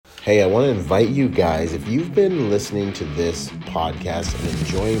Hey, I want to invite you guys, if you've been listening to this podcast and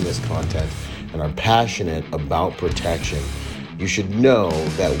enjoying this content and are passionate about protection, you should know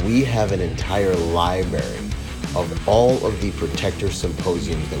that we have an entire library of all of the Protector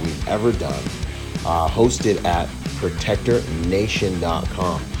Symposiums that we've ever done, hosted at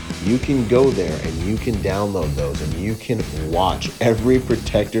protectornation.com. You can go there and you can download those and you can watch every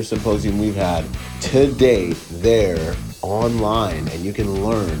Protector Symposium we've had to date there online, and you can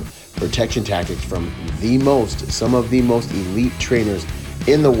learn protection tactics from some of the most elite trainers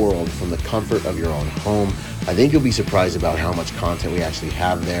in the world from the comfort of your own home. I think you'll be surprised about how much content we actually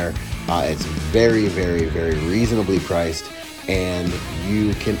have there. It's very, very, very reasonably priced, and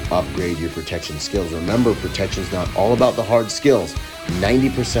you can upgrade your protection skills. Remember, protection is not all about the hard skills.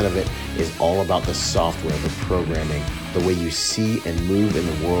 90% of it is all about the software, the programming, the way you see and move in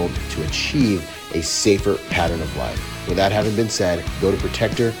the world to achieve a safer pattern of life. With that having been said, go to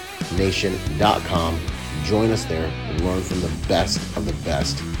protectornation.com, join us there, and learn from the best of the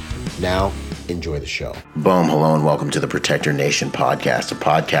best. Now, enjoy the show. Boom, hello, and welcome to the Protector Nation podcast, a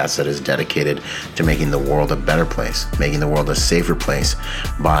podcast that is dedicated to making the world a better place, making the world a safer place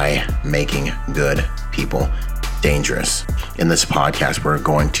by making good people dangerous. In this podcast, we're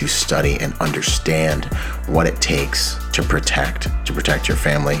going to study and understand what it takes to protect your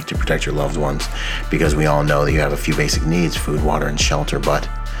family, to protect your loved ones, because we all know that you have a few basic needs: food, water, and shelter, but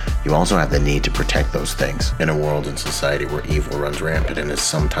you also have the need to protect those things in a world and society where evil runs rampant and is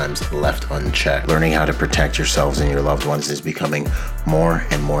sometimes left unchecked. Learning how to protect yourselves and your loved ones is becoming more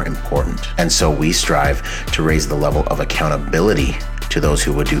and more important. And so we strive to raise the level of accountability to those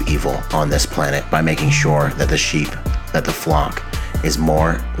who would do evil on this planet by making sure that the sheep, that the flock, is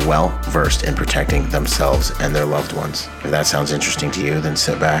more well-versed in protecting themselves and their loved ones. If that sounds interesting to you, then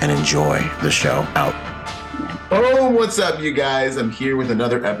sit back and enjoy the show out. Oh, what's up, you guys? I'm here with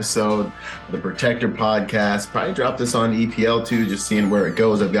another episode of the Protector Podcast. Probably drop this on EPL too, just seeing where it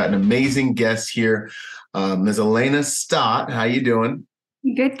goes. I've got an amazing guest here, Ms. Alana Stott. How you doing?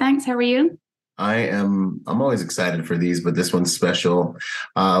 Good, thanks. How are you? I'm always excited for these, but this one's special.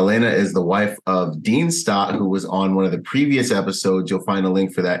 Alana is the wife of Dean Stott, who was on one of the previous episodes. You'll find a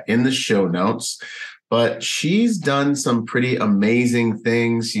link for that in the show notes. But she's done some pretty amazing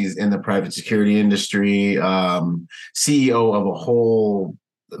things. She's in the private security industry, CEO of a whole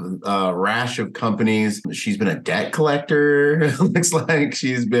rash of companies. She's been a debt collector. Looks like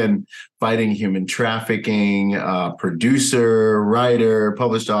she's been fighting human trafficking, producer, writer,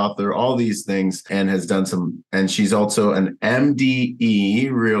 published author, all these things, and has done some. And she's also an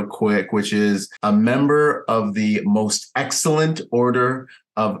MDE, real quick, which is a member of the Most Excellent Order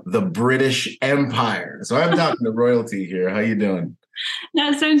of the British Empire. So I'm talking to royalty here. How you doing?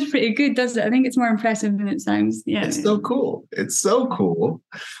 That sounds pretty good, doesn't it? I think it's more impressive than it sounds. Yeah. It's so cool. It's so cool.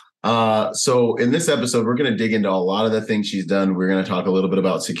 So in this episode, we're going to dig into a lot of the things she's done. We're going to talk a little bit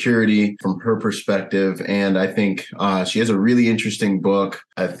about security from her perspective. And I think she has a really interesting book.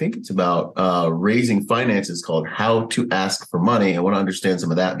 I think it's about raising finances called How to Ask for Money. I want to understand some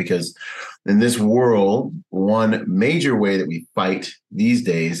of that because in this world, one major way that we fight these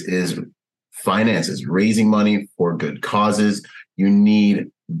days is finances, raising money for good causes. You need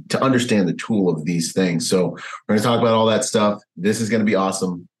to understand the tool of these things. So we're going to talk about all that stuff. This is going to be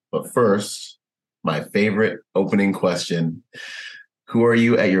awesome. But first, my favorite opening question. Who are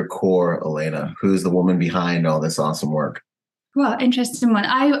you at your core, Alana? Who's the woman behind all this awesome work? Well, interesting one.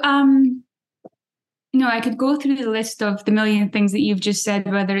 I could go through the list of the million things that you've just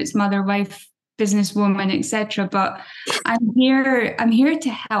said, whether it's mother, wife, businesswoman, etc. But I'm here to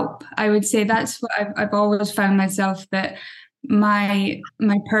help. I would say that's what I've always found myself, that my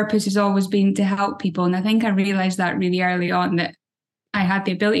purpose has always been to help people. And I think I realized that really early on, that I had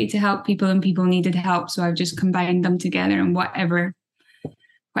the ability to help people and people needed help. So I've just combined them together in whatever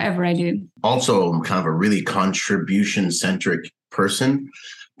I do. Also, I'm kind of a really contribution-centric person,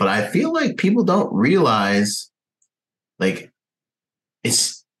 but I feel like people don't realize, like,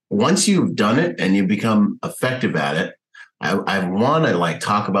 it's once you've done it and you become effective at it, I want to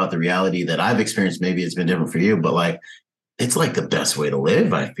talk about the reality that I've experienced. Maybe it's been different for you, but it's the best way to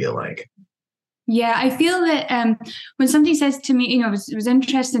live, I feel like. Yeah, I feel that when somebody says to me, it was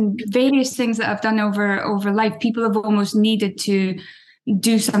interesting, various things that I've done over life, people have almost needed to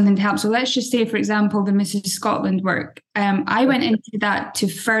do something to help. So let's just say, for example, the Mrs. Scotland work. I went into that to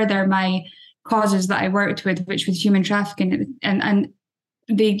further my causes that I worked with, which was human trafficking. And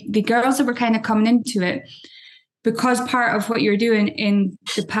the girls that were kind of coming into it, because part of what you're doing in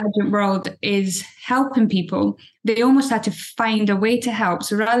the pageant world is helping people, they almost had to find a way to help.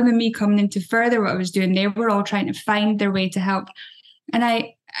 So rather than me coming in to further what I was doing, they were all trying to find their way to help. And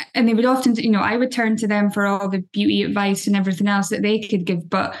I and they would often, I would turn to them for all the beauty advice and everything else that they could give.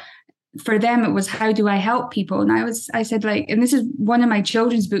 But for them, it was, how do I help people? And I said, like, and this is one of my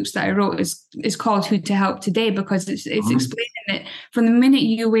children's books that I wrote is called Who to Help Today, because it's explaining that from the minute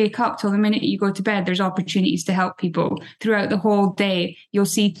you wake up till the minute you go to bed, there's opportunities to help people throughout the whole day. You'll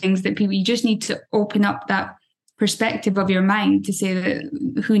see things that you just need to open up that perspective of your mind to say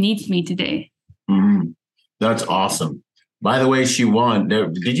that who needs me today. That's awesome. By the way, she won.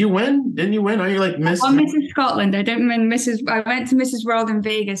 Did you win? Didn't you win? Are you like Miss? I won Mrs. Scotland. I didn't win Mrs. I went to Mrs. World in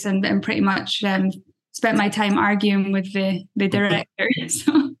Vegas and pretty much spent my time arguing with the director.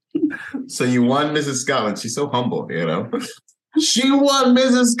 So you won Mrs. Scotland. She's so humble, She won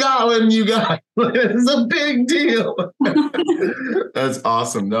Mrs. Scotland, you guys. It's a big deal. That's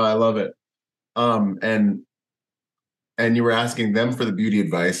awesome. No, I love it. And you were asking them for the beauty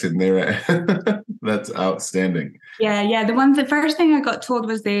advice, and that's outstanding. Yeah. The first thing I got told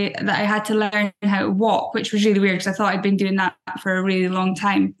was that I had to learn how to walk, which was really weird because I thought I'd been doing that for a really long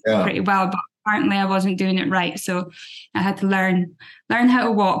time, pretty well, but apparently I wasn't doing it right. So I had to learn how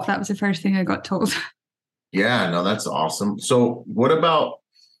to walk. That was the first thing I got told. Yeah, no, that's awesome. So what about,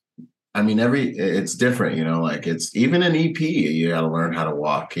 it's different, like it's even an EP, you got to learn how to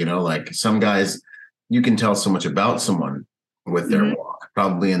walk, like some guys, you can tell so much about someone with their walk,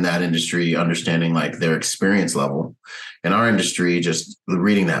 probably in that industry, understanding like their experience level. In our industry, just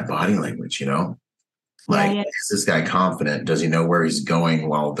reading that body language, is this guy confident? Does he know where he's going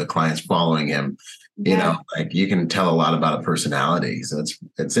while the client's following him? Like you can tell a lot about a personality. So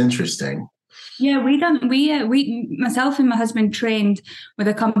it's interesting. Yeah, myself and my husband trained with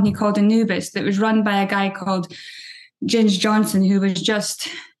a company called Anubis that was run by a guy called Ginge Johnson, who was just,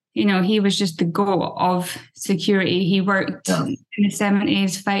 he was just the goat of security. He worked in the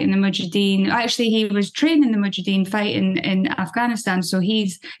 70s fighting the Mujahideen. Actually, he was training the Mujahideen fighting in Afghanistan. So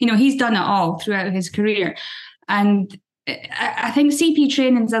he's done it all throughout his career. And I think CP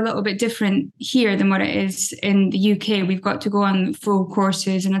training is a little bit different here than what it is in the UK. We've got to go on full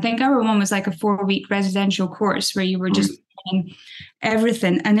courses. And I think our one was like a 4-week residential course where you were just doing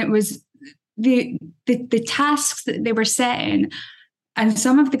everything. And it was the tasks that they were setting. And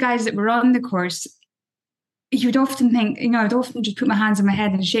some of the guys that were on the course, you'd often think, I'd often just put my hands on my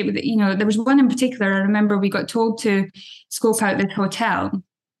head and shake with it. There was one in particular, I remember we got told to scope out this hotel.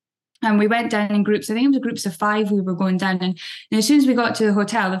 And we went down in groups. I think it was groups of 5 we were going down. And as soon as we got to the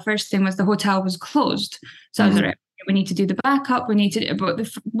hotel, the first thing was the hotel was closed. So I was like, we need to do the backup. We need to. But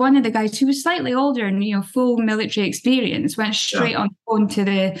one of the guys who was slightly older and, full military experience went straight on the phone to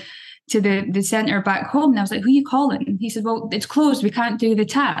the centre back home. And I was like, who are you calling? He said, well, it's closed. We can't do the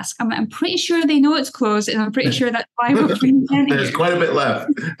task. I'm pretty sure they know it's closed. And I'm pretty sure that's why we're being sent here. There's quite a bit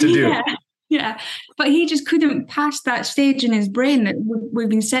left to do. Yeah, but he just couldn't pass that stage in his brain that we've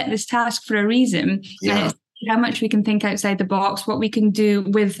been set this task for a reason. Yeah. And it's how much we can think outside the box, what we can do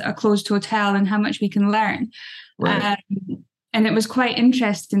with a closed hotel, and how much we can learn. Right. And it was quite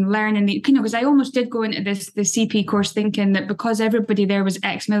interesting learning because I almost did go into the CP course thinking that because everybody there was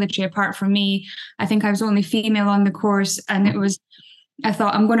ex-military apart from me, I think I was only female on the course, and I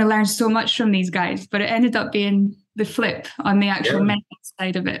thought I'm going to learn so much from these guys, but it ended up being the flip on the actual mental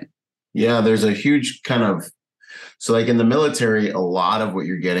side of it. Yeah, there's a huge so like in the military, a lot of what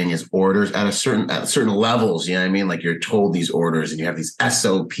you're getting is orders at certain levels. You know what I mean? Like you're told these orders and you have these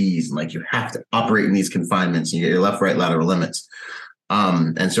SOPs and like you have to operate in these confinements and you get your left, right, lateral limits.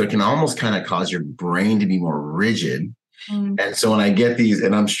 And so it can almost kind of cause your brain to be more rigid. And so when I get these,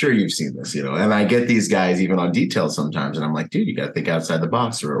 and I'm sure you've seen this, and I get these guys even on details sometimes, and I'm like, dude, you got to think outside the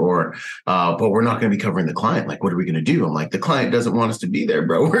box, but we're not going to be covering the client. Like, what are we going to do? I'm like, the client doesn't want us to be there,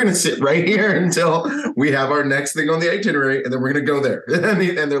 bro. We're going to sit right here until we have our next thing on the itinerary, and then we're going to go there.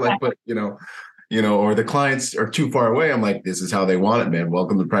 And they're like, but, or the clients are too far away. I'm like, this is how they want it, man.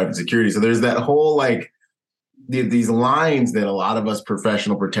 Welcome to private security. So there's that whole like, these lines that a lot of us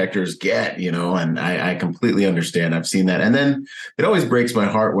professional protectors get, and I completely understand. I've seen that. And then it always breaks my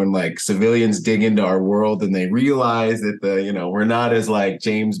heart when like civilians dig into our world and they realize that we're not as like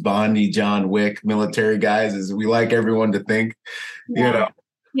James Bondy, John Wick military guys as we like everyone to think, Yeah,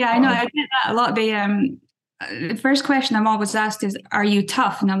 I know. I get that a lot. The first question I'm always asked is, are you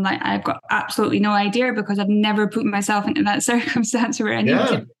tough? And I'm like, I've got absolutely no idea because I've never put myself into that circumstance where I need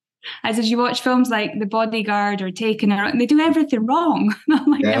to. I said, you watch films like The Bodyguard or Taken, and they do everything wrong. I'm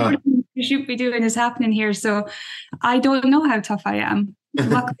like, everything you should be doing is happening here. So I don't know how tough I am.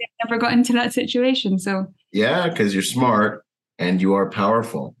 Luckily, I never got into that situation. So yeah, because you're smart and you are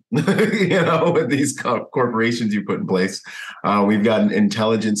powerful, with these corporations you put in place. We've got an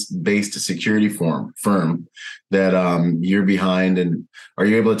intelligence-based security firm that you're behind. And are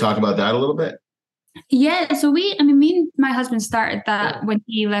you able to talk about that a little bit? Yeah, so me and my husband started that when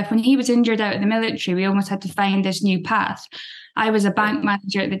he left. When he was injured out of the military, we almost had to find this new path. I was a bank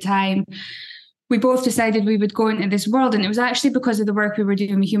manager at the time. We both decided we would go into this world, and it was actually because of the work we were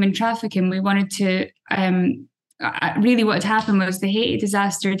doing with human trafficking. We wanted to, really what had happened was the Haiti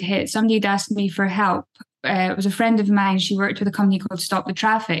disaster had hit. Somebody had asked me for help. It was a friend of mine. She worked with a company called Stop the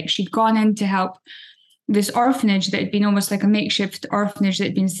Traffic. She'd gone in to help this orphanage that had been almost like a makeshift orphanage that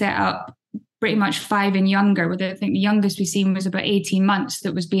had been set up pretty much 5 and younger, with I think the youngest we've seen was about 18 months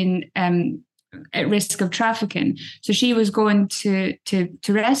that was being at risk of trafficking. So she was going to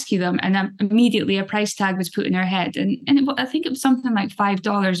rescue them, and immediately a price tag was put in her head, I think it was something like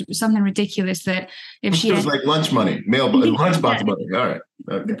 $5. It was something ridiculous that if she was like lunch money, lunchbox money. All right,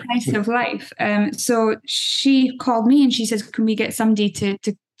 okay. The price of life. So she called me and she says, "Can we get somebody to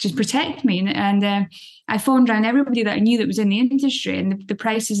just protect me?" And I phoned around everybody that I knew that was in the industry, and the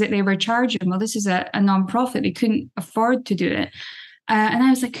prices that they were charging. Well, this is a non-profit; they couldn't afford to do it. And I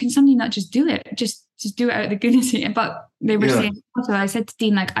was like, "Can somebody not just do it? Just do it out of the goodness of it?" But they were saying, so I said to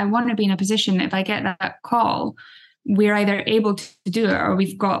Dean, like, I want to be in a position that if I get that call, we're either able to do it or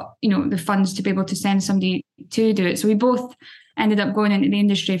we've got, the funds to be able to send somebody to do it. So we both ended up going into the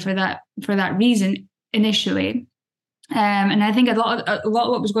industry for that reason initially. And I think a lot of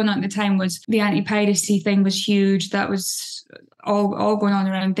what was going on at the time was the anti-piracy thing was huge. That was all going on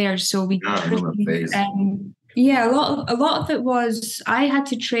around there. So we, a lot of it was I had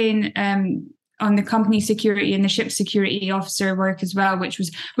to train on the company security and the ship security officer work as well, which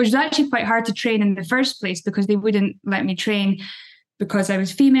was actually quite hard to train in the first place because they wouldn't let me train because I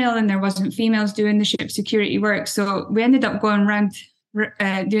was female and there wasn't females doing the ship security work. So we ended up going around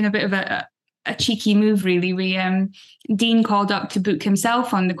doing a bit of a cheeky move, really. Dean called up to book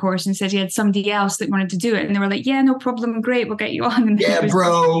himself on the course and said he had somebody else that wanted to do it, and they were like, "Yeah, no problem, great, we'll get you on." And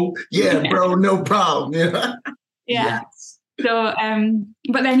bro, no problem. Yeah. Yes. So,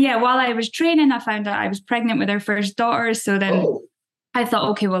 but then, while I was training, I found out I was pregnant with our first daughter. So then I thought,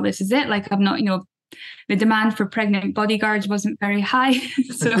 okay, well, this is it. Like, I'm not, the demand for pregnant bodyguards wasn't very high.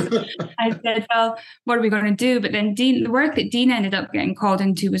 So I said, well, what are we going to do? But then the work that Dean ended up getting called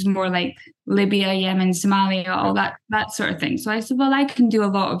into was more like Libya, Yemen, Somalia, all that sort of thing. So I said, well, I can do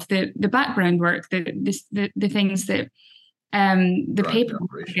a lot of the background work, the things that the paper,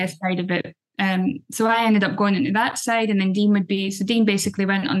 I guess, side of it. So I ended up going into that side, and then Dean basically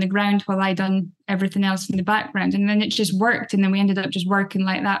went on the ground while I done everything else in the background. And then it just worked. And then we ended up just working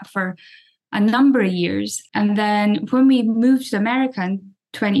like that for a number of years. And then when we moved to America in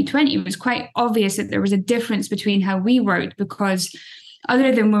 2020, it was quite obvious that there was a difference between how we worked, because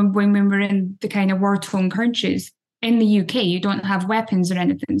other than when we were in the kind of war-torn countries, in the UK, you don't have weapons or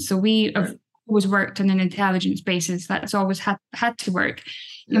anything. So we have always worked on an intelligence basis. That's always had to work.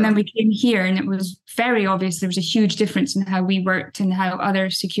 Yeah. And then we came here, and it was very obvious there was a huge difference in how we worked and how other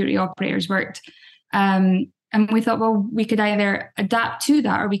security operators worked. And we thought, well, we could either adapt to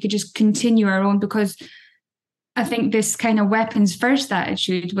that or we could just continue our own, because I think this kind of weapons first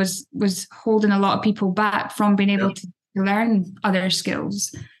attitude was holding a lot of people back from being able to learn other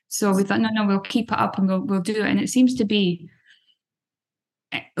skills. So we thought, no, we'll keep it up and we'll do it. And it seems to be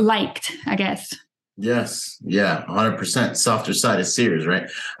liked, I guess. Yes. Yeah. 100%. Softer side of Sears,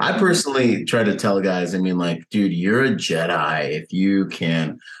 right? I personally try to tell guys, dude, you're a Jedi if you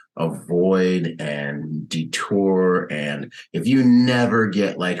can avoid and detour. And if you never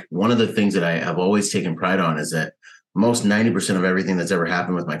get, like, one of the things that I have always taken pride on is that most 90% of everything that's ever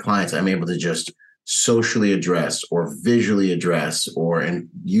happened with my clients, I'm able to just socially address or visually address and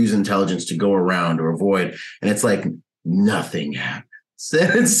use intelligence to go around or avoid. And it's like nothing happens.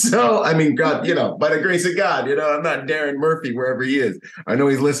 And so, God, by the grace of God, I'm not Darren Murphy wherever he is. I know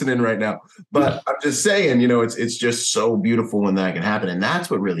he's listening right now, but I'm just saying, it's just so beautiful when that can happen. And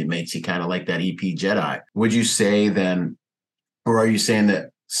that's what really makes you kind of like that EP Jedi. Would you say then, or are you saying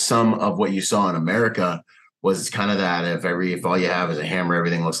that some of what you saw in America was kind of that if all you have is a hammer,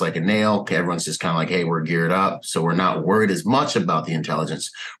 everything looks like a nail, everyone's just kind of like, hey, we're geared up. So we're not worried as much about the intelligence.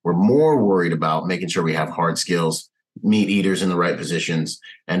 We're more worried about making sure we have hard skills, meat eaters in the right positions,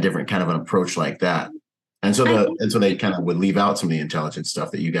 and different kind of an approach like that. And so they kind of would leave out some of the intelligence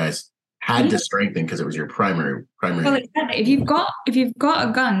stuff that you guys had to strengthen because it was your primary. Well, exactly. If you've got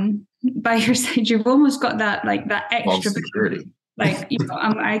a gun by your side, you've almost got that extra security. Like,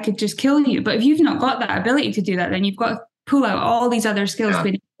 I could just kill you. But if you've not got that ability to do that, then you've got to pull out all these other skills,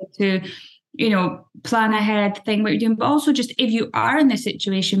 being able to, plan ahead, think what you're doing, but also just if you are in this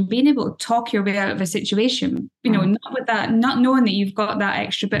situation, being able to talk your way out of a situation, not with that, not knowing that you've got that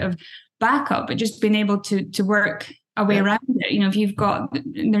extra bit of backup, but just being able to work a way around it. If you've got,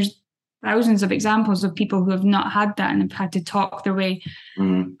 there's thousands of examples of people who have not had that and have had to talk their way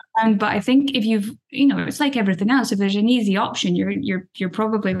around. But I think if you've, it's like everything else. If there's an easy option, you're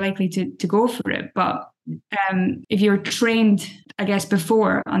probably likely to go for it. But if you're trained, I guess,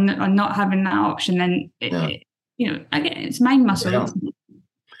 before on not having that option, then it's mind muscle.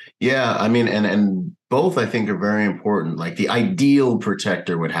 Yeah, I mean, and both I think are very important. Like the ideal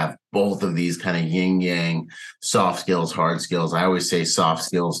protector would have both of these kind of yin yang, soft skills, hard skills. I always say soft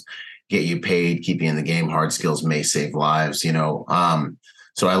skills get you paid, keep you in the game. Hard skills may save lives,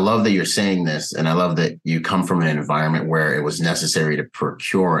 So I love that you're saying this, and I love that you come from an environment where it was necessary to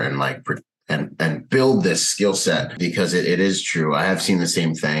procure and build this skill set, because it is true. I have seen the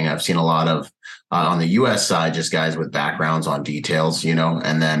same thing. I've seen a lot of on the US side, just guys with backgrounds on details,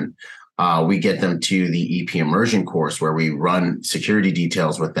 and then we get them to the EP immersion course where we run security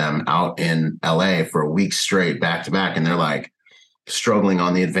details with them out in LA for a week straight, back to back. And they're like struggling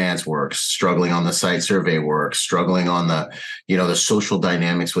on the advanced work, struggling on the site survey work, struggling on the, the social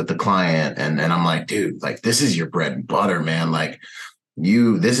dynamics with the client. And I'm like, dude, like, this is your bread and butter, man. Like,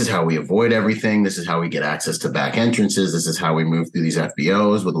 this is how we avoid everything. This is how we get access to back entrances. This is how we move through these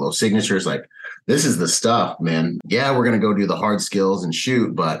FBOs with low signatures. Like, this is the stuff, man. Yeah, we're going to go do the hard skills and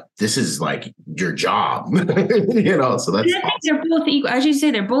shoot, but this is like your job, so that's awesome. They're both equal. As you say,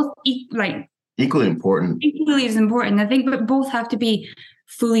 they're both equally important. Equally as important. I think, but both have to be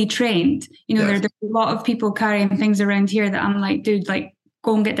fully trained. There's a lot of people carrying things around here that I'm like, dude, like,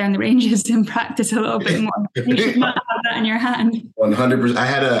 go and get down the ranges and practice a little bit more. You should not have that in your hand. 100%.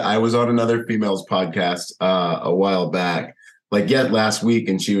 I was on another female's podcast a while back, last week,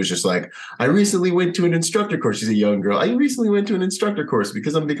 and she was just like, I recently went to an instructor course. She's a young girl. I recently went to an instructor course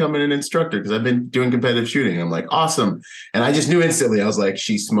because I'm becoming an instructor because I've been doing competitive shooting. I'm like, awesome. And I just knew instantly. I was like,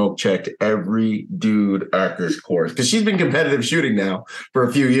 she smoke checked every dude at this course because she's been competitive shooting now for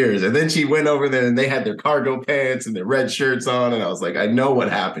a few years. And then she went over there and they had their cargo pants and their red shirts on. And I was like, I know what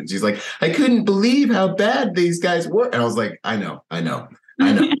happened. She's like, I couldn't believe how bad these guys were. And I was like, I know.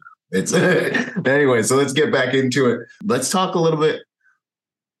 It's anyway, so let's get back into it. Let's talk a little bit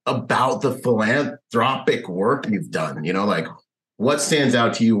about the philanthropic work you've done. What stands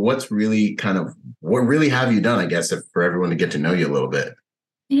out to you? What really have you done, I guess, for everyone to get to know you a little bit?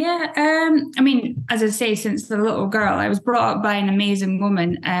 Yeah. I mean, as I say, since the little girl, I was brought up by an amazing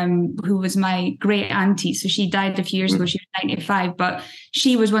woman who was my great auntie. So she died a few years ago. She was 95, but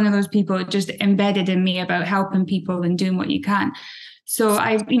she was one of those people just embedded in me about helping people and doing what you can. So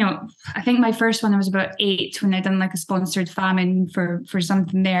I think my first one, I was about 8 when I done like a sponsored famine for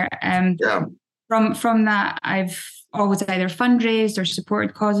something there. From that, I've always either fundraised or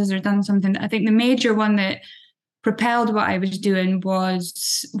supported causes or done something. I think the major one that propelled what I was doing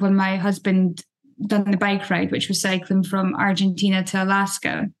was when my husband done the bike ride, which was cycling from Argentina to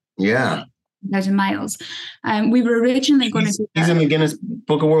Alaska. Yeah. 1,000 miles. We were originally going to do that. He's in the Guinness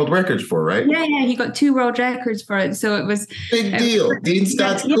Book of World Records for, right? Yeah, he got 2 world records for it. So it was big deal. Dean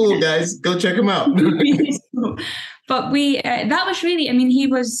Stott's cool, guys. Go check him out. But that was really, I mean, he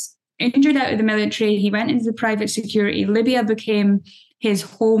was injured out of the military. He went into the private security. Libya became his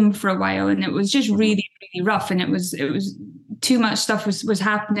home for a while, and it was just really, really rough. And it was too much stuff was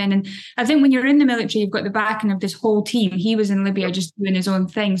happening. And I think when you're in the military, you've got the backing of this whole team. He was in Libya just doing his own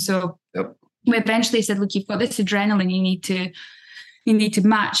thing. So we eventually said, look, you've got this adrenaline you need to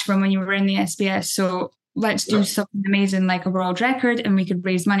match from when you were in the SBS. So let's do something amazing like a world record, and we could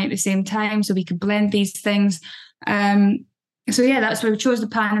raise money at the same time so we could blend these things. So that's why we chose the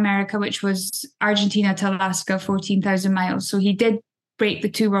Pan America, which was Argentina to Alaska, 14,000 miles. So he did break the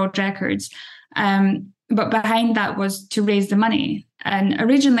 2 world records. But behind that was to raise the money. And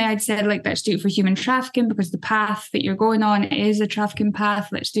originally I'd said, let's do it for human trafficking because the path that you're going on is a trafficking path.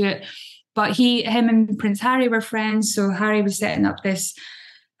 Let's do it. But him and Prince Harry were friends. So Harry was setting up this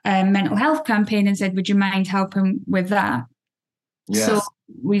mental health campaign and said, would you mind helping with that? Yes. So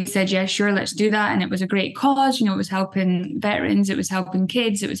we said, yeah, sure, let's do that. And it was a great cause. It was helping veterans. It was helping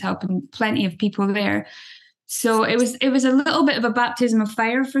kids. It was helping plenty of people there. So it was a little bit of a baptism of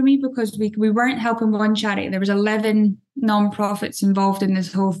fire for me because we weren't helping one charity. There was 11 nonprofits involved in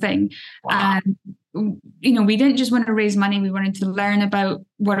this whole thing. Wow. And we didn't just want to raise money. We wanted to learn about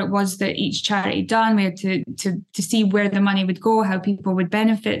what it was that each charity done. We had to see where the money would go, how people would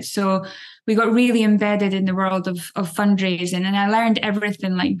benefit. So we got really embedded in the world of fundraising, and I learned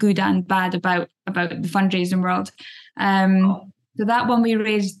everything, like good and bad, about the fundraising world. So that one we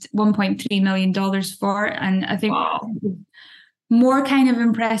raised $1.3 million for. And I think more kind of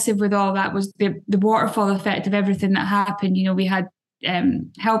impressive with all that was the waterfall effect of everything that happened. You know, we had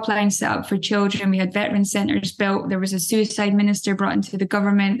helplines set up for children. We had veteran centers built. There was a suicide minister brought into the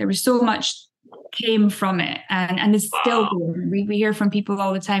government. There was so much came from it, and it's still going. We hear from people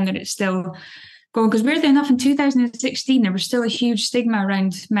all the time that it's still going, because weirdly enough, in 2016 there was still a huge stigma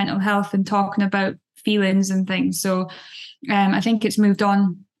around mental health and talking about feelings and things. So I think it's moved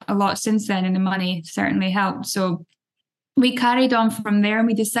on a lot since then, and the money certainly helped. So we carried on from there, and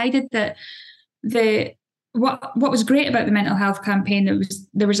we decided that what was great about the mental health campaign,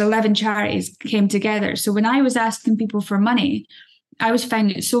 there was 11 charities came together. So when I was asking people for money, I was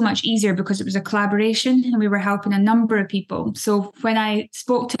finding it so much easier because it was a collaboration and we were helping a number of people. So when I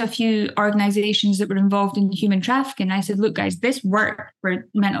spoke to a few organizations that were involved in human trafficking, I said, look, guys, this worked for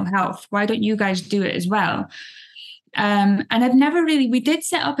mental health. Why don't you guys do it as well? And we did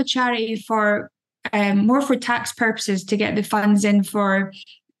set up a charity for more for tax purposes to get the funds in for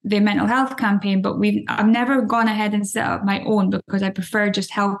the mental health campaign, but I've never gone ahead and set up my own because I prefer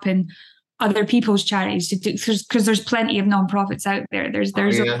just helping other people's charities to do, because there's plenty of nonprofits out there. There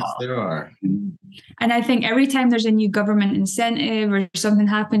are. And I think every time there's a new government incentive or something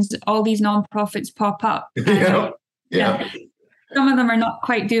happens, all these nonprofits pop up. Yeah. Some of them are not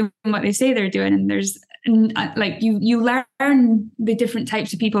quite doing what they say they're doing, and there's like you learn the different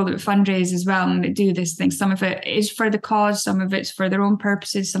types of people that fundraise as well and that do this thing. Some of it is for the cause, some of it's for their own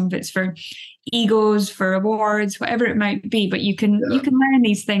purposes, some of it's for egos, for awards, whatever it might be. But you can learn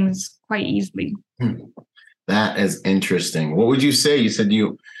these things quite easily. That is interesting. What would you say? You said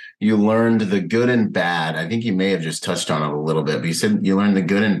you learned the good and bad. I think you may have just touched on it a little bit, but you said you learned the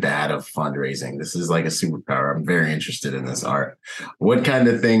good and bad of fundraising. This is like a superpower. I'm very interested in this art. What kind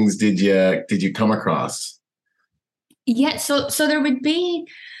of things did you come across? Yeah, so there would be,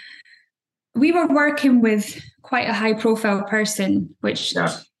 we were working with quite a high profile person, which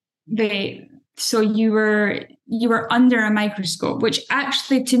so you were under a microscope, which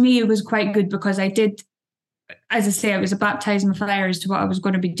actually to me was quite good because I did, as I say, I was a baptism of fire as to what I was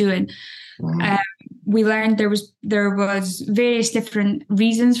going to be doing. We learned there was various different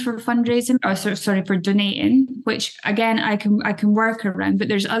reasons for fundraising, for donating, which again I can work around. But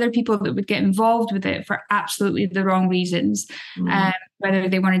there's other people that would get involved with it for absolutely the wrong reasons, whether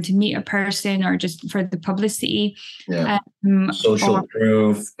they wanted to meet a person or just for the publicity. Social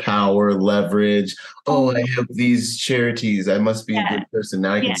proof, power, leverage. Oh, I have these charities. I must be a good person.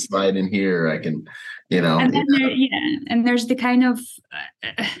 Now I can slide in here. I can. And then and there's the kind of,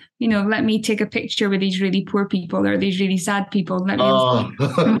 let me take a picture with these really poor people or these really sad people.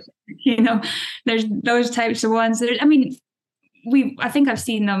 There's those types of ones that I think I've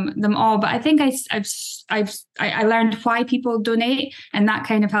seen them all, but I think I learned why people donate, and that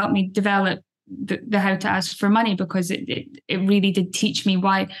kind of helped me develop the how to ask for money, because it really did teach me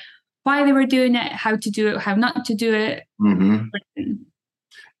why they were doing it, how to do it, how not to do it.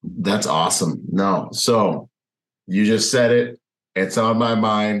 That's awesome. No, so you just said it. It's on my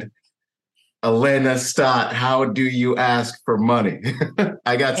mind. Alana Stott, how do you ask for money?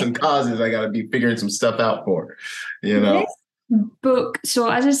 I got some causes I got to be figuring some stuff out for, This book. So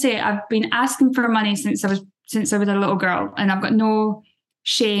as I say, I've been asking for money since I was a little girl, and I've got no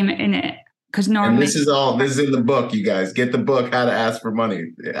shame in it. Because normally, this is in the book, you guys. Get the book, How to Ask for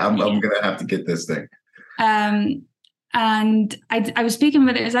Money. I'm going to have to get this thing. And I was speaking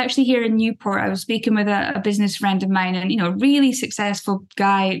with, it was actually here in Newport. I was speaking with a business friend of mine, and really successful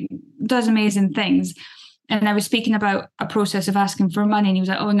guy, does amazing things. And I was speaking about a process of asking for money, and he was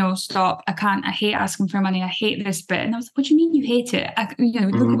like, "Oh no, stop! I can't. I hate asking for money. I hate this bit." And I was like, "What do you mean you hate it?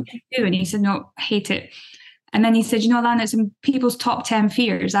 Look at what you do." And he said, "No, I hate it." And then he said, Alana, it's in people's top 10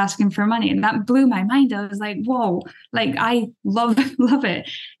 fears, asking for money. And that blew my mind. I was like, whoa, like I love it.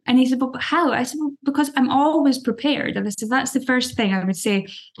 And he said, but how? I said, well, because I'm always prepared. And I said, that's the first thing I would say.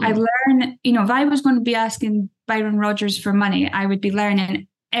 I learn, if I was going to be asking Byron Rogers for money, I would be learning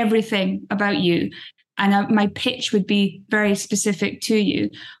everything about you. And my pitch would be very specific to you.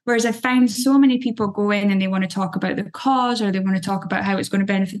 Whereas I find so many people go in and they want to talk about the cause, or they want to talk about how it's going to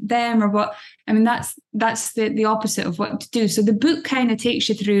benefit them, or what. That's the opposite of what to do. So the book kind of takes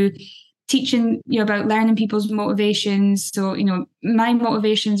you through teaching you about learning people's motivations. So, my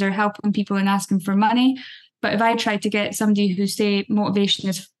motivations are helping people and asking for money. But if I try to get somebody who say motivation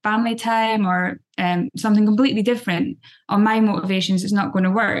is family time or something completely different on my motivations, it's not going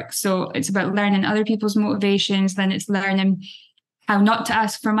to work. So it's about learning other people's motivations. Then it's learning how not to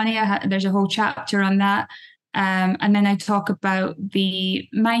ask for money. There's a whole chapter on that. And then I talk about the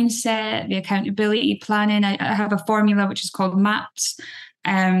mindset, the accountability, planning. I have a formula which is called MAPS.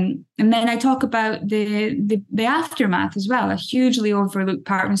 And then I talk about the aftermath as well, a hugely overlooked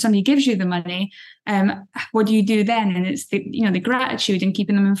part. When somebody gives you the money, what do you do then? And it's the gratitude and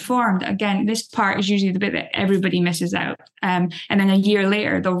keeping them informed. Again, this part is usually the bit that everybody misses out. And then a year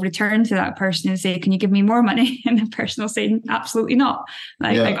later, they'll return to that person and say, "Can you give me more money?" And the person will say, "Absolutely not.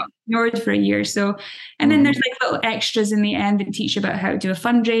 I got ignored for a year." So, and then there's like little extras in the end that teach you about how to do a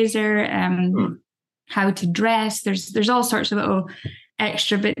fundraiser, how to dress. There's all sorts of little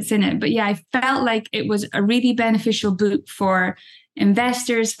extra bits in it. But yeah, I felt like it was a really beneficial book for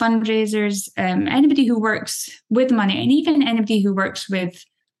investors, fundraisers, anybody who works with money, and even anybody who works with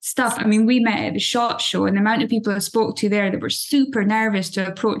stuff. I mean, we met at the Stott show, and the amount of people I spoke to there that were super nervous to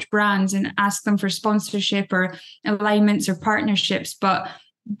approach brands and ask them for sponsorship or alignments or partnerships, but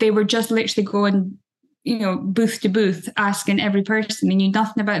they were just literally going, booth to booth, asking every person. They knew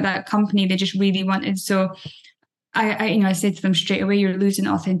nothing about that company. They just really wanted. So I said to them straight away, "You're losing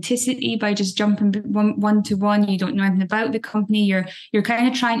authenticity by just jumping one to one. You don't know anything about the company. You're kind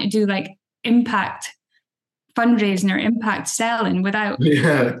of trying to do like impact fundraising or impact selling without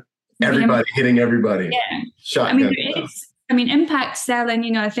everybody hitting everybody." Yeah, Shotgun. Impact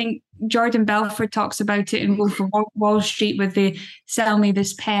selling. I think Jordan Belfort talks about it in Wolf of Wall Street with the "sell me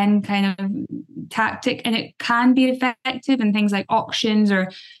this pen" kind of tactic, and it can be effective in things like auctions or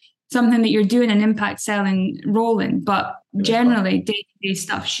something that you're doing an impact selling role in, but generally day-to-day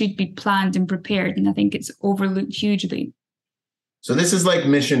stuff should be planned and prepared. And I think it's overlooked hugely. So this is like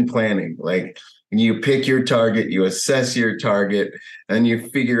mission planning. Like you pick your target, you assess your target, and you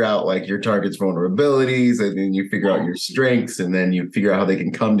figure out like your target's vulnerabilities, and then you figure out your strengths, and then you figure out how they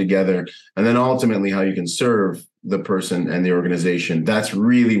can come together, and then ultimately how you can serve the person and the organization. That's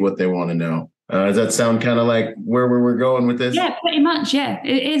really what they want to know. Does that sound kind of like where we're going with this? Yeah, pretty much. Yeah,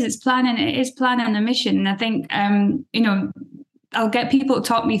 it is. It's planning. It is planning a mission. And I think, I'll get people to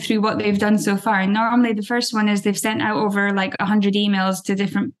talk me through what they've done so far. And normally the first one is they've sent out over like 100 emails to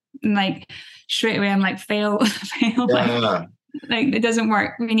different, like straight away I'm like, fail. Yeah. Like it doesn't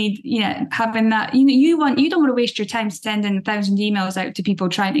work. We need, having that, you don't want to waste your time sending 1,000 emails out to people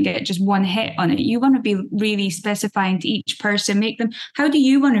trying to get just one hit on it. You want to be really specifying to each person, make them, how do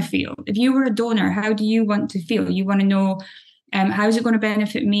you want to feel? If you were a donor, how do you want to feel? You want to know, how is it going to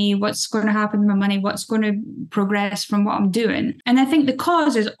benefit me? What's going to happen to my money? What's going to progress from what I'm doing? And I think the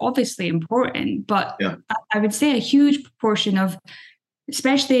cause is obviously important, but I would say a huge proportion of,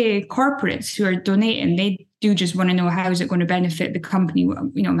 especially corporates who are donating, they do just want to know, how is it going to benefit the company?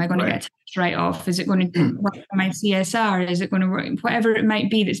 Am I going to get a tax write-off? Is it going to work for my CSR? Is it going to work? Whatever it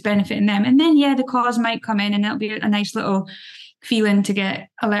might be that's benefiting them. And then, the cause might come in and it'll be a nice little feeling to get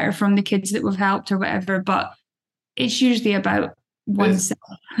a letter from the kids that we've helped or whatever. But it's usually about oneself.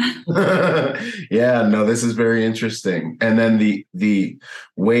 This is very interesting. And then the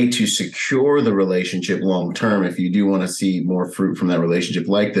way to secure the relationship long term, if you do want to see more fruit from that relationship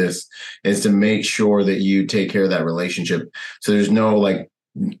like this, is to make sure that you take care of that relationship. So there's no like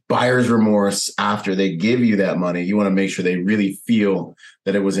buyer's remorse after they give you that money. You want to make sure they really feel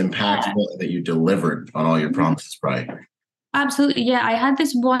that it was impactful, that you delivered on all your promises, right? Absolutely. Yeah. I had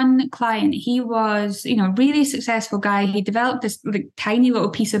this one client. He was, really successful guy. He developed this tiny little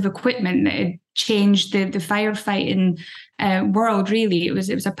piece of equipment that had changed the firefighting world. Really, it was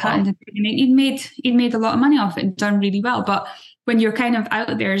a patent. He'd made a lot of money off it and done really well. But when you're kind of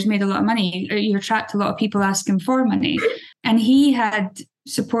out there, has made a lot of money, you attract a lot of people asking for money. And he had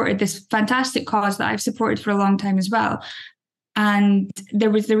supported this fantastic cause that I've supported for a long time as well. And there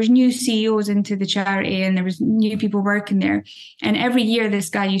was new CEOs into the charity, and there was new people working there. And every year this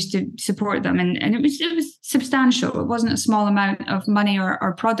guy used to support them, and it was substantial. It wasn't a small amount of money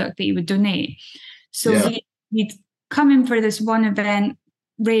or product that he would donate. So he'd come in for this one event,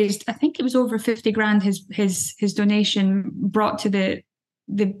 raised, I think it was over 50 grand. His donation brought to the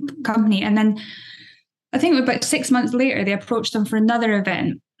company, and then I think about 6 months later they approached him for another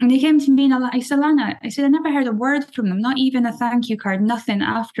event. And he came to me and I said, "Alana," I said, "I never heard a word from them, not even a thank you card, nothing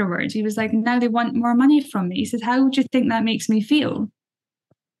afterwards." He was like, "Now they want more money from me." He said, "How would you think that makes me feel?"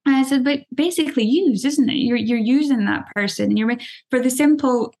 And I said, "But basically isn't it? You're using that person. You're for the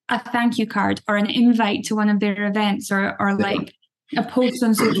simple a thank you card or an invite to one of their events or like a post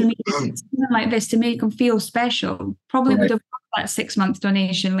on social media, something like this to make them feel special." Probably would have got that 6 month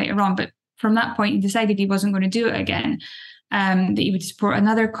donation later on, but from that point he decided he wasn't going to do it again. That he would support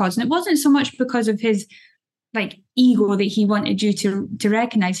another cause. And it wasn't so much because of his like ego that he wanted you to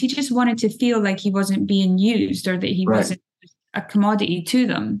recognize. He just wanted to feel like he wasn't being used, or that he wasn't a commodity to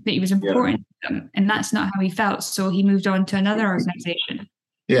them, that he was important to them. And that's not how he felt. So he moved on to another organization.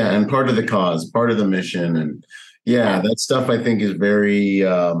 Yeah. And part of the cause, part of the mission. And that stuff I think is very,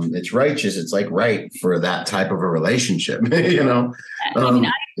 it's righteous. It's like right for that type of a relationship, you know?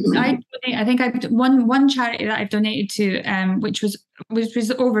 I think I've one charity that I've donated to, which was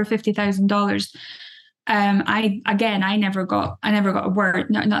over $50,000. I never got a word,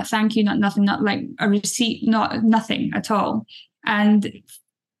 not thank you, not nothing, not like a receipt, not nothing at all. And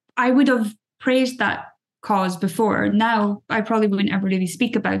I would have praised that cause before. Now I probably wouldn't ever really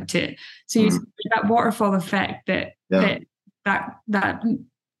speak about it. So you see that waterfall effect that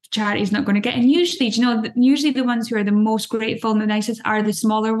charity is not going to get. And usually, usually the ones who are the most grateful and the nicest are the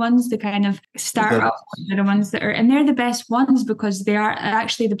smaller ones, the kind of startups, the ones that are, and they're the best ones because they are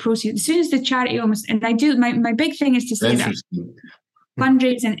actually the proceeds. As soon as the charity almost, and I do, my big thing is to say that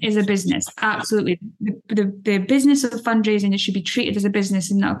fundraising is a business. Absolutely. The business of fundraising, it should be treated as a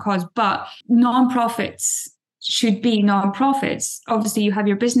business and not a cause, but nonprofits should be nonprofits. Obviously you have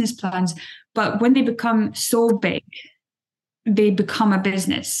your business plans, but when they become so big, they become a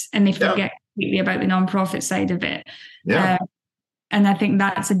business and they forget completely about the nonprofit side of it. Yeah. And I think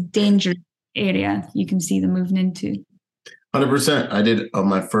that's a dangerous area you can see them moving into. 100%. I did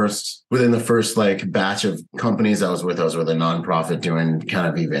within the first like batch of companies I was with a nonprofit doing kind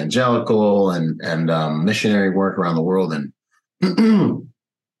of evangelical and missionary work around the world. And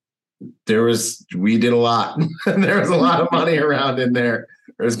we did a lot. There was a lot of money around in there.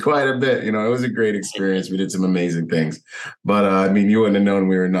 There was quite a bit, it was a great experience. We did some amazing things, but you wouldn't have known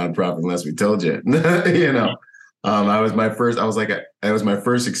we were a nonprofit unless we told you, it was my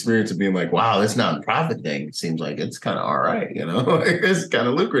first experience of being like, wow, this nonprofit thing seems like it's kind of all right. It's kind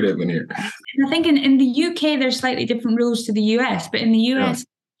of lucrative in here. I think in the UK, there's slightly different rules to the US, but in the US,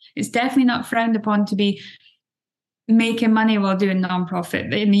 it's definitely not frowned upon to be making money while doing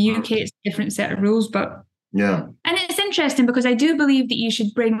nonprofit. In the UK, it's a different set of rules, but and it's interesting because I do believe that you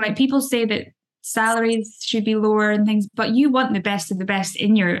should bring, like people say that salaries should be lower and things, but you want the best of the best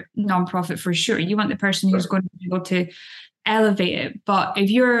in your nonprofit for sure. You want the person who's going to be able to elevate it. But if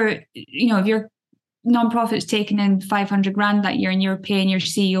your nonprofit's taking in 500 grand that year and you're paying your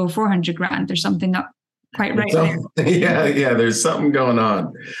CEO 400 grand, there's something not quite right there. Yeah, there's something going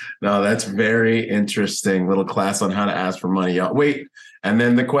on. No, that's very interesting. Little class on how to ask for money. Wait, and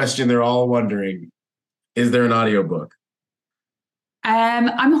then the question they're all wondering, is there an audiobook?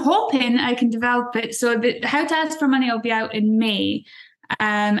 I'm hoping I can develop it. So the How to Ask for Money will be out in May.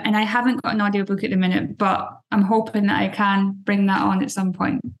 And I haven't got an audiobook at the minute, but I'm hoping that I can bring that on at some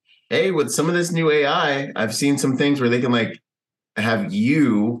point. Hey, with some of this new AI, I've seen some things where they can like have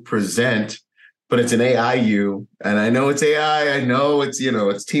you present, but it's an AI you. And I know it's AI. I know it's,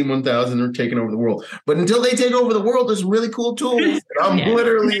 it's Team 1000 are taking over the world. But until they take over the world, there's really cool tools. I'm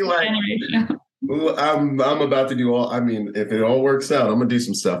literally like... I'm about to do if it all works out, I'm going to do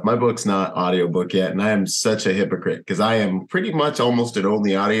some stuff. My book's not audiobook yet, and I am such a hypocrite because I am pretty much almost an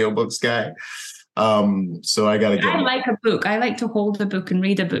only audiobooks guy. So I got to get... I like a book. I like to hold a book and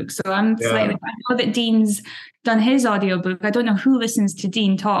read a book. So I'm slightly... I know that Dean's done his audiobook. I don't know who listens to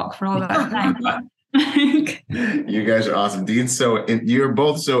Dean talk for all that time. You guys are awesome. Dean's you're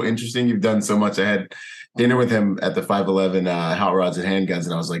both so interesting. You've done so much. I had dinner with him at the 511 Hot Rods and Handguns,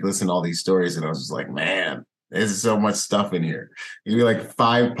 and I was like, listen to all these stories, and I was just like, man, there's so much stuff in here. You'd be like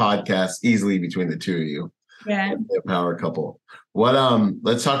 5 podcasts easily between the two of you. Yeah, a power couple. What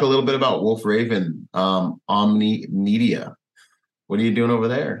let's talk a little bit about Wolf Raven Omni Media. What are you doing over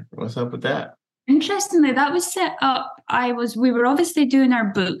there? What's up with that? Interestingly, that was set up. We were obviously doing our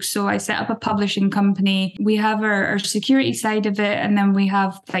books, so I set up a publishing company. We have our security side of it, and then we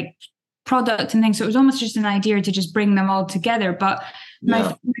have like product and things. So it was almost just an idea to just bring them all together. But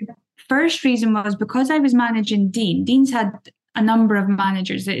my first reason was because I was managing Dean. Dean's had a number of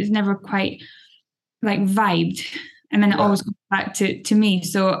managers. It is never quite like vibed, and then it always comes back to me.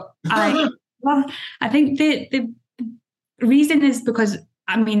 So I think the reason is because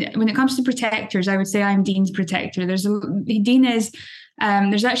when it comes to protectors, I would say I'm Dean's protector. There's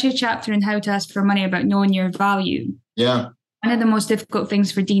actually a chapter in How to Ask for Money about knowing your value. Yeah. One of the most difficult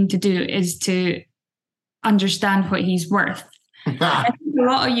things for Dean to do is to understand what he's worth. I think a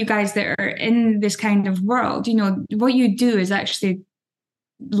lot of you guys that are in this kind of world, what you do is actually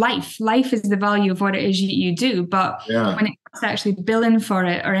life. Life is the value of what it is you do. But when it comes to actually billing for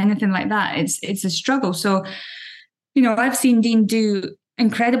it or anything like that, it's a struggle. So, I've seen Dean do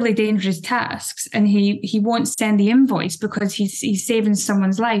incredibly dangerous tasks, and he won't send the invoice because he's saving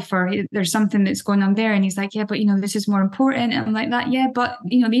someone's life, or there's something that's going on there, and he's like, yeah, but this is more important. And I'm like, that, yeah, but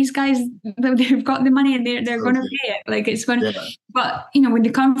these guys, they've got the money and they're going to pay it, like it's going to. Yeah. But when they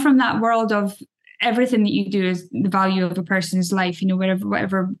come from that world of everything that you do is the value of a person's life,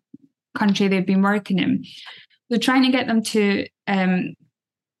 whatever country they've been working in, so trying to get them to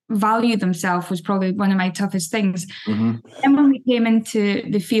value themselves was probably one of my toughest things. Mm-hmm. And when we came into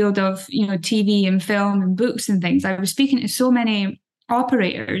the field of TV and film and books and things, I was speaking to so many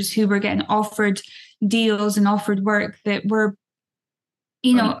operators who were getting offered deals and offered work that were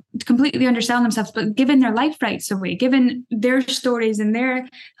completely underselling themselves, but giving their life rights away, giving their stories and I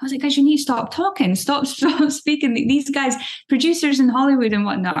was like, guys, you need to stop talking, stop speaking. These guys, producers in Hollywood and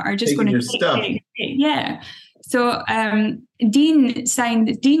whatnot, are just going to take. Yeah. So Dean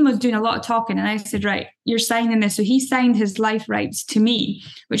was doing a lot of talking, and I said, right, you're signing this. So he signed his life rights to me,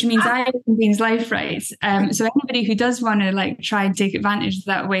 which means I own Dean's life rights. So anybody who does want to try and take advantage of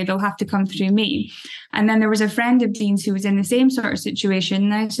that way, they'll have to come through me. And then there was a friend of Dean's who was in the same sort of situation.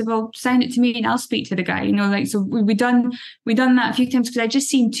 And I said, well, sign it to me and I'll speak to the guy. So we done that a few times because I just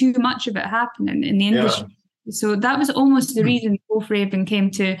seen too much of it happening in the industry. Yeah. So that was almost the reason Both Raven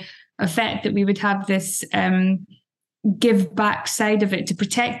came to effect, that we would have this give back side of it to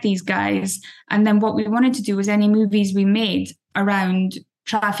protect these guys. And then what we wanted to do was any movies we made around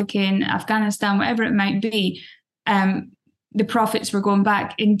trafficking, Afghanistan, whatever it might be, the profits were going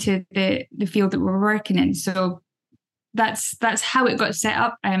back into the field that we're working in. So that's how it got set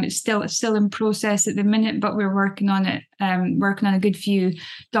up. It's still in process at the minute, but we're working on it, working on a good few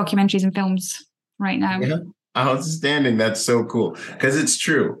documentaries and films right now. Yeah. Outstanding. That's so cool. Because it's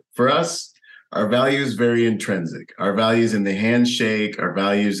true. For us, our value is very intrinsic. Our values in the handshake, our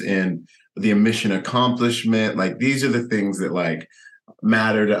values in the mission accomplishment. These are the things that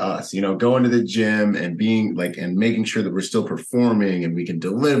matter to us, going to the gym and being and making sure that we're still performing and we can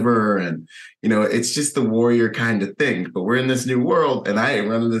deliver. And, it's just the warrior kind of thing. But we're in this new world and I am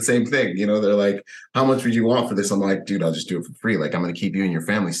running the same thing. They're like, how much would you want for this? I'm like, dude, I'll just do it for free. I'm going to keep you and your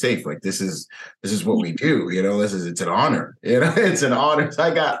family safe. This is what we do. It's an honor. It's an honor. So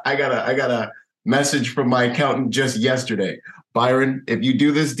I got a message from my accountant just yesterday. Byron, if you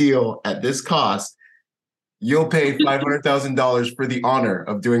do this deal at this cost, you'll pay $500,000 for the honor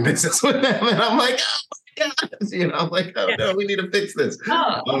of doing business with them. And I'm like, oh my God. I'm like, oh no, we need to fix this.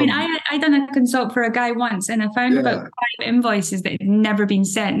 I done a consult for a guy once, and I found about 5 invoices that had never been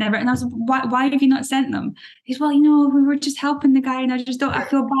sent. And I was like, why have you not sent them? He's, well, we were just helping the guy, and I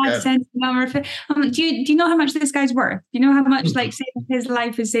feel bad sending them. I'm like, do you know how much this guy's worth? Do you know how much saving his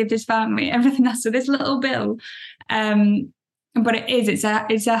life has saved his family, everything else? So this little bill, but it's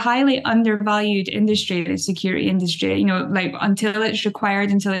a highly undervalued industry, the security industry, until it's required,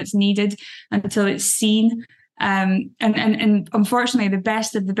 until it's needed, until it's seen. And unfortunately, the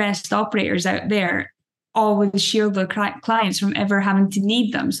best of the best operators out there always shield their clients from ever having to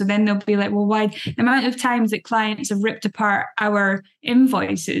need them. So then they'll be like, well, why? The amount of times that clients have ripped apart our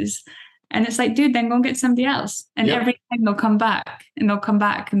invoices, and it's like, dude, then go and get somebody else. And every time they'll come back and they'll come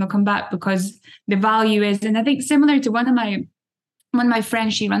back and they'll come back, because the value is, and I think similar to one of my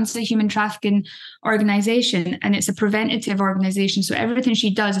friends, she runs a human trafficking organization, and it's a preventative organization. So everything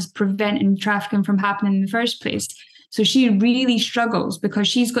she does is preventing trafficking from happening in the first place. So she really struggles because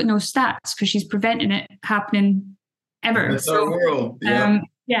she's got no stats, because she's preventing it happening ever. That's our world.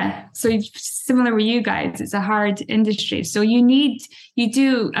 Yeah. So similar with you guys, it's a hard industry. So a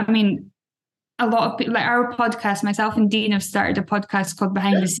lot of people, like our podcast, myself and Dean have started a podcast called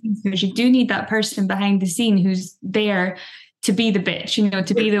Behind the Scenes, because you do need that person behind the scene who's there to be the bitch,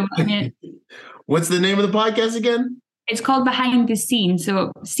 to be the one. What's the name of the podcast again? It's called Behind the Scene.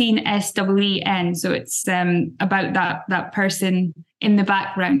 So Scene, SEEN. So it's about that person in the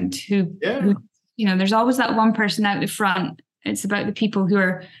background who, there's always that one person out the front. It's about the people who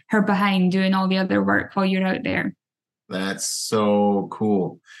are behind doing all the other work while you're out there. That's so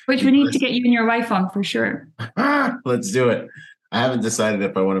cool. Which we need to get you and your wife on for sure. Let's do it. I haven't decided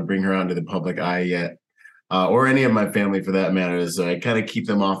if I want to bring her onto the public eye yet. Or any of my family for that matter. So I kind of keep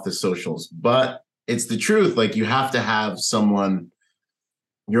them off the socials. But it's the truth. You have to have someone.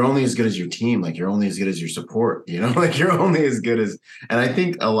 You're only as good as your team. You're only as good as your support. You're only as good as. And I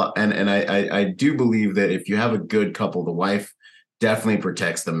think a lot. And I do believe that if you have a good couple, the wife definitely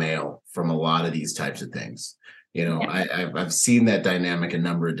protects the male from a lot of these types of things. I've seen that dynamic a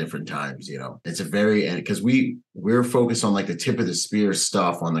number of different times. It's a very, because we're focused on the tip of the spear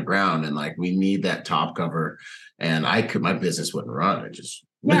stuff on the ground, and we need that top cover. And my business wouldn't run.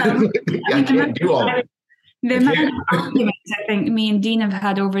 I can't do all of it. The amount of arguments I think me and Dean have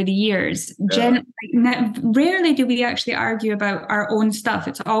had over the years, rarely do we actually argue about our own stuff.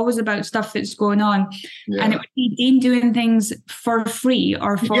 It's always about stuff that's going on. Yeah. And it would be Dean doing things for free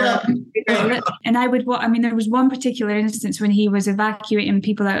or for... And there was one particular instance when he was evacuating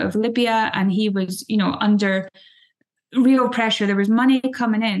people out of Libya and he was, under real pressure. There was money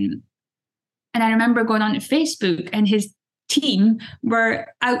coming in. And I remember going on to Facebook and his team were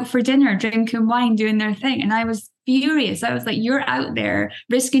out for dinner, drinking wine, doing their thing. And I was furious. I was like, you're out there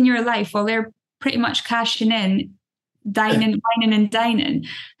risking your life while they're pretty much cashing in, dining, whining and dining.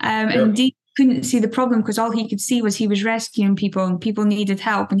 And Dean couldn't see the problem because all he could see was he was rescuing people and people needed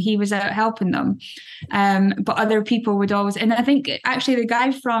help and he was out helping them. But other people would always, and I think actually the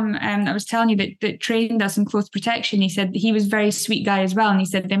guy from, I was telling you that trained us in close protection, he said he was a very sweet guy as well. And he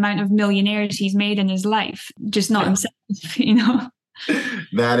said the amount of millionaires he's made in his life, just not himself,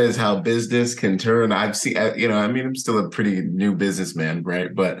 That is how business can turn. I've seen, I'm still a pretty new businessman,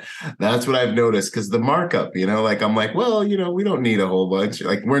 right? But that's what I've noticed because the markup, I'm like, well, we don't need a whole bunch.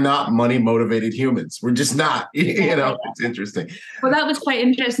 Like, we're not money motivated humans. We're just not, it's interesting. Well, that was quite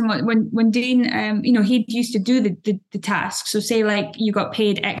interesting when Dean, he used to do the task. So say like you got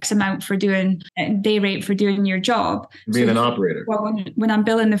paid X amount for doing a day rate for doing your job. Being an operator. Well, when I'm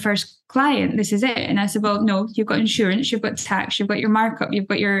billing the first client, this is it. And I said, well, no, you've got insurance, you've got tax, you've got your markup, you've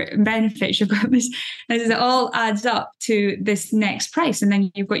got your benefits, you've got this. And it all adds up to this next price. And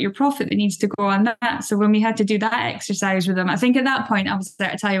then you've got your profit that needs to go on that. So when we had to do that exercise with them, I think at that point I was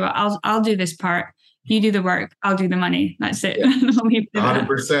there to tell you what, I'll do this part. You do the work, I'll do the money. That's it.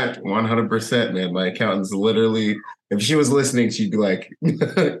 100%, man. My accountant's literally, if she was listening, she'd be like,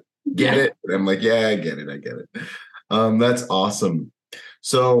 get it? And I'm like, yeah, I get it. That's awesome.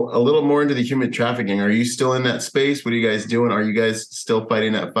 So a little more into the human trafficking. Are you still in that space? What are you guys doing? Are you guys still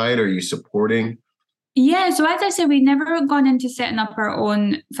fighting that fight? Are you supporting? Yeah, so as I said, we've never gone into setting up our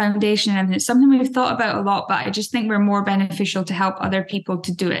own foundation, and it's something we've thought about a lot, but I just think we're more beneficial to help other people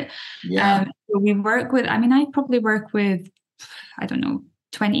to do it. Yeah. So we work with, I probably work with,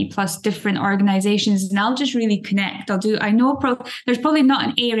 20 plus different organizations, and I'll just really connect. There's probably not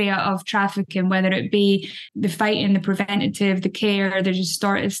an area of trafficking, whether it be the fighting, the preventative, the care, the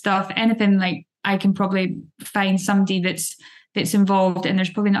restorative stuff, anything, like I can probably find somebody that's involved, and there's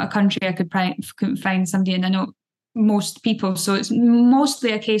probably not a country I couldn't find somebody, and I know most people. So it's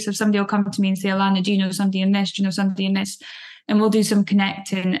mostly a case of somebody will come to me and say, Alana, do you know somebody in this? Do you know somebody in this? And we'll do some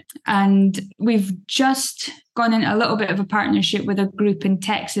connecting. And we've just gone in a little bit of a partnership with a group in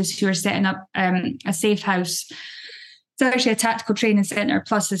Texas who are setting up a safe house. It's actually a tactical training center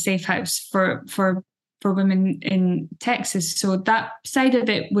plus a safe house for women in Texas. So that side of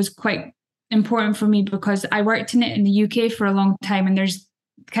it was quite important for me because I worked in it in the UK for a long time, and there's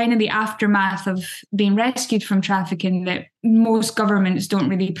kind of the aftermath of being rescued from trafficking that most governments don't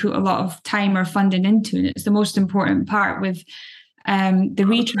really put a lot of time or funding into. And it's the most important part with the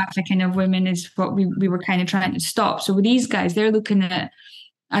re-trafficking of women is what we were kind of trying to stop. So with these guys, they're looking at,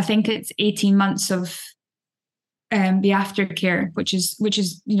 I think it's 18 months of the aftercare, which is,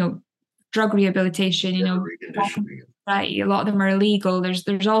 drug rehabilitation, a lot of them are illegal.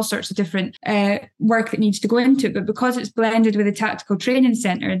 There's all sorts of different work that needs to go into it. But because it's blended with a tactical training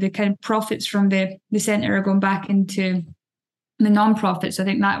center, the kind of profits from the center are going back into the non-profits. I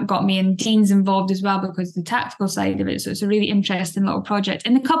think that got me, and Dean's involved as well because the tactical side of it. So it's a really interesting little project.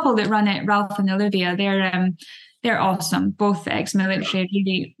 And the couple that run it, Ralph and Olivia, they're awesome. Both ex-military,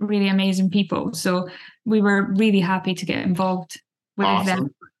 really, really amazing people. So we were really happy to get involved with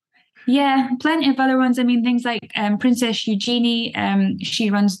them. Yeah, plenty of other ones. Things like Princess Eugenie,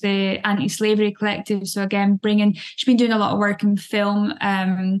 she runs the Anti-Slavery Collective. So again, she's been doing a lot of work in film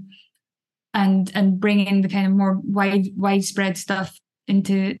and bringing the kind of more widespread stuff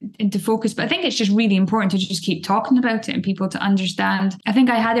into focus. But I think it's just really important to just keep talking about it and people to understand. I think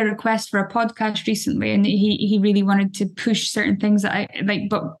I had a request for a podcast recently, and he really wanted to push certain things that I like,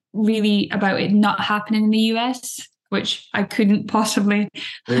 but really about it not happening in the US, which I couldn't possibly.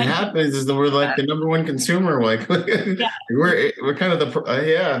 It happens is that we're like the number one consumer. Like we're kind of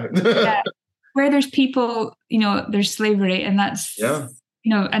the where there's people, there's slavery, and that's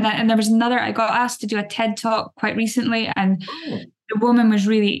and there was another. I got asked to do a TED talk quite recently, and the woman was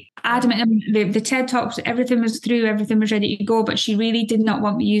really adamant. The TED talks, everything was through, everything was ready to go, but she really did not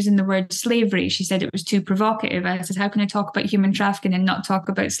want me using the word slavery. She said it was too provocative. I said, how can I talk about human trafficking and not talk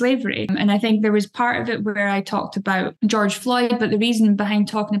about slavery? And I think there was part of it where I talked about George Floyd, but the reason behind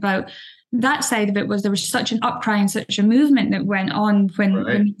talking about that side of it was there was such an upcry and such a movement that went on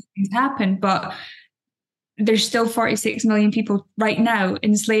when things happened. But there's still 46 million people right now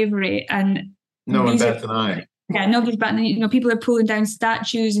in slavery, and No one bats an eye. Yeah, nobody's batting. People are pulling down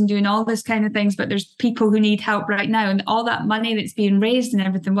statues and doing all this kind of things, but there's people who need help right now, and all that money that's being raised and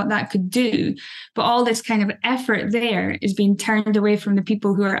everything, what that could do. But all this kind of effort there is being turned away from the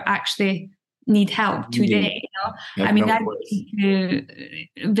people who are actually need help today. I mean, I've been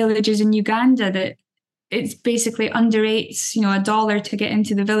to villages in Uganda that it's basically underrates, $1 to get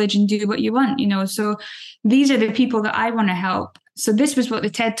into the village and do what you want, So these are the people that I want to help. So this was what the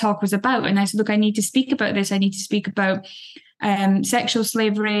TED Talk was about. And I said, look, I need to speak about this. I need to speak about sexual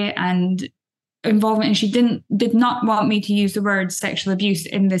slavery and involvement. And she did not want me to use the word sexual abuse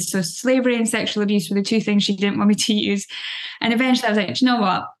in this. So slavery and sexual abuse were the two things she didn't want me to use. And eventually I was like, you know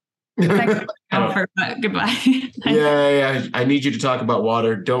what? Thanks for goodbye. Yeah. I need you to talk about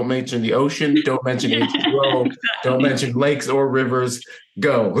water. Don't mention the ocean. Don't mention H2O. Exactly. Don't mention lakes or rivers.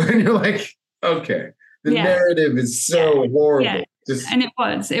 Go. And you're like, okay. The narrative is so horrible. Yeah. And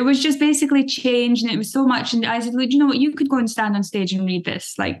it was just basically change, and it was so much. And I said, you know what, you could go and stand on stage and read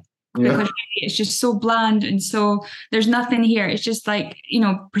this, because it's just so bland, and so there's nothing here. It's just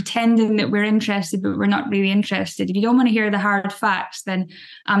pretending that we're interested, but we're not really interested. If you don't want to hear the hard facts, then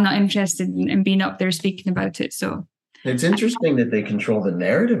I'm not interested in being up there speaking about it. So it's interesting that they control the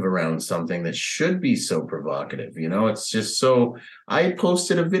narrative around something that should be so provocative. It's just so. I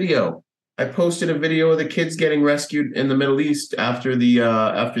posted a video of the kids getting rescued in the Middle East after the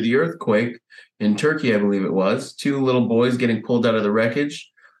earthquake in Turkey, I believe it was. 2 little boys getting pulled out of the wreckage.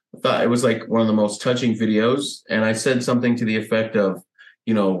 I thought it was like one of the most touching videos. And I said something to the effect of,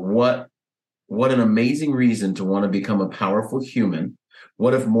 what an amazing reason to want to become a powerful human.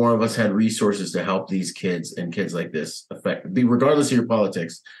 What if more of us had resources to help these kids and kids like this regardless of your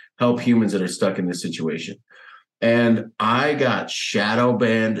politics, help humans that are stuck in this situation. And I got shadow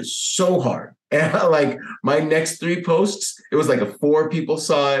banned so hard. And like my next 3 posts, it was like 4 people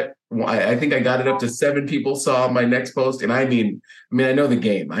saw it. I think I got it up to 7 people saw my next post. And I mean, I know the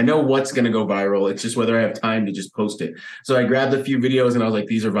game. I know what's going to go viral. It's just whether I have time to just post it. So I grabbed a few videos and I was like,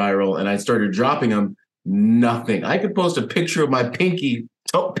 these are viral. And I started dropping them. Nothing. I could post a picture of my pinky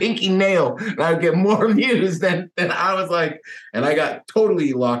nail and I'd get more views than I was like, and I got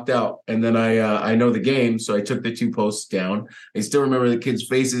totally locked out. And then I know the game, so I took the 2 posts down. I still remember the kids'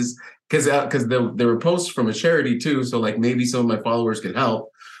 faces because there were posts from a charity too, so like maybe some of my followers could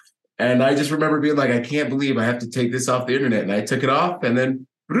help. And I just remember being like, I can't believe I have to take this off the internet. And I took it off, and then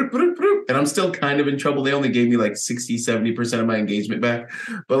and I'm still kind of in trouble. They only gave me like 60-70% of my engagement back,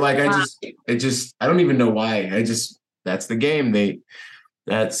 but like I don't even know why. That's the game.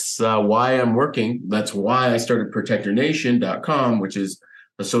 That's why I'm working. That's why I started protectornation.com, which is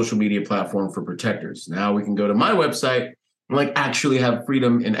a social media platform for protectors. Now we can go to my website and actually have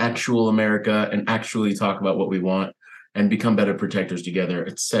freedom in actual America and actually talk about what we want and become better protectors together,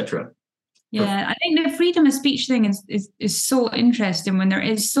 etc. Yeah, I think the freedom of speech thing is so interesting when there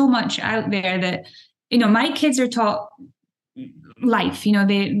is so much out there that, my kids are taught life,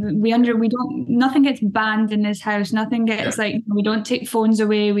 nothing gets banned in this house. Nothing gets we don't take phones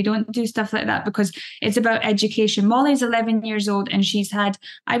away. We don't do stuff like that because it's about education. Molly's 11 years old and she's had,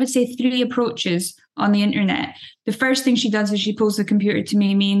 I would say, 3 approaches on the internet. The first thing she does is she pulls the computer to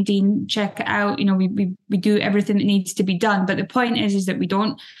me and Dean check it out. We do everything that needs to be done. But the point is that we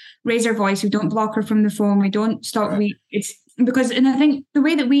don't raise our voice. We don't block her from the phone. We don't stop. It's because, and I think the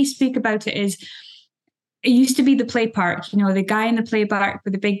way that we speak about it is, it used to be the play park, the guy in the play park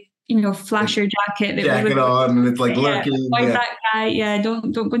with the big, flasher jacket. Jacket on, and it's like lurking. That guy,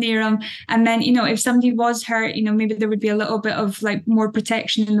 don't go near him. And then, if somebody was hurt, maybe there would be a little bit of more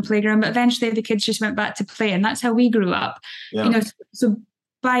protection in the playground. But eventually the kids just went back to play, and that's how we grew up. Yeah. So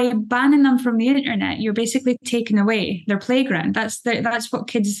by banning them from the internet, you're basically taking away their playground. That's what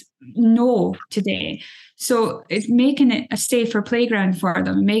kids know today. So it's making it a safer playground for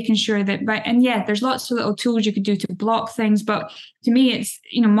them, making sure that, there's lots of little tools you could do to block things. But to me, it's,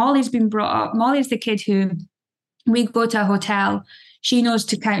 Molly's been brought up. Molly's the kid who, we go to a hotel, she knows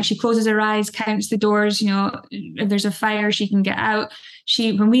to count. She closes her eyes, counts the doors. If there's a fire, she can get out.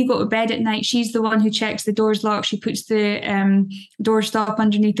 When we go to bed at night, she's the one who checks the door's locked. She puts the door stop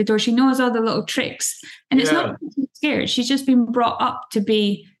underneath the door. She knows all the little tricks. And it's not scared. She's just been brought up to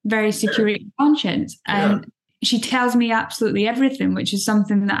be very security conscious. And she tells me absolutely everything, which is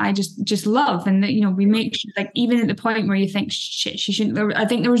something that I just love. And that, we make sure, even at the point where you think, shit, she shouldn't. I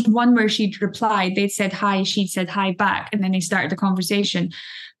think there was one where she'd replied, they'd said hi, she'd said hi back. And then they started the conversation.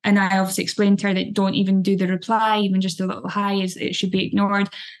 And I obviously explained to her that don't even do the reply, even just a little hi, it should be ignored,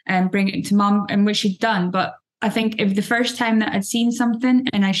 and bring it to mum, and which she'd done. But I think if the first time that I'd seen something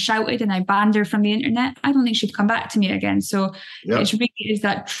and I shouted and I banned her from the internet, I don't think she'd come back to me again. So it's really is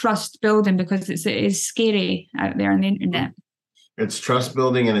that trust building, because it is scary out there on the internet. It's trust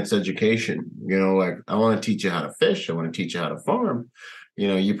building and it's education. Like, I want to teach you how to fish. I want to teach you how to farm.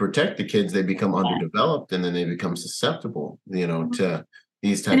 You protect the kids, they become underdeveloped, and then they become susceptible, to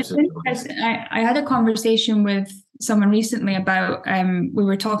these types of things. I had a conversation with someone recently about we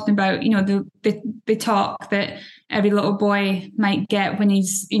were talking about the talk that every little boy might get when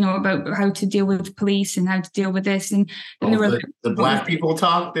he's about how to deal with police and how to deal with this, and they were the black people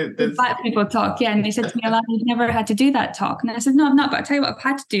talk. The black people talk, yeah. And they said to me, Alana, you've never had to do that talk. And I said, no, I've not. But I tell you what, I've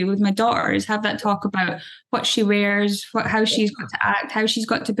had to do with my daughter is have that talk about what she wears, how she's got to act, how she's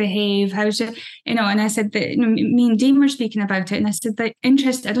got to behave, how she, And I said that me and Dean were speaking about it, and I said that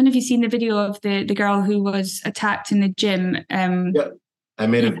interest. I don't know if you've seen the video of the girl who was attacked in the gym. I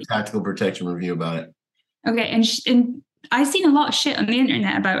made a tactical protection review about it. Okay, and I've seen a lot of shit on the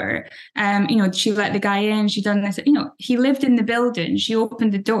internet about her. She let the guy in, she done this. He lived in the building, she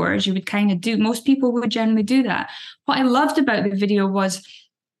opened the doors. You would kind of do. Most people would generally do that. What I loved about the video was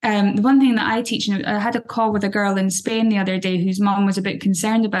the one thing that I teach. I had a call with a girl in Spain the other day whose mom was a bit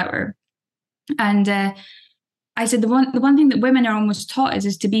concerned about her, and I said the one thing that women are almost taught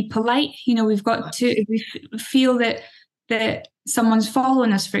is to be polite. We've got to, if we feel that someone's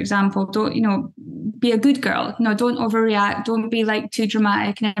following us, for example, don't be a good girl. Don't overreact. Don't be like too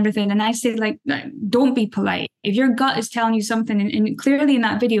dramatic and everything. And I say don't be polite. If your gut is telling you something, and clearly in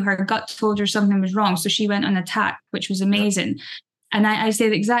that video, her gut told her something was wrong, so she went on attack, which was amazing. And I say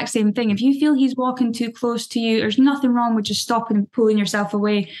the exact same thing. If you feel he's walking too close to you, there's nothing wrong with just stopping and pulling yourself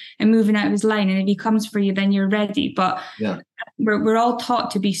away and moving out of his line. And if he comes for you, then you're ready. But we're all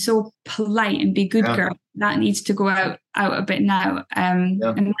taught to be so polite and be good girl. That needs to go out a bit now. And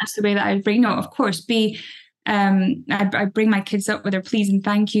that's the way that I bring. Of course, I bring my kids up with their please and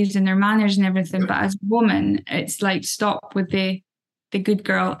thank yous and their manners and everything. But as a woman, it's like stop with the good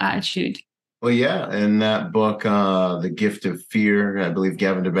girl attitude. Well, yeah. In that book, The Gift of Fear, I believe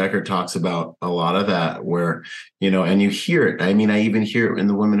Gavin de Becker talks about a lot of that where, and you hear it. I mean, I even hear it in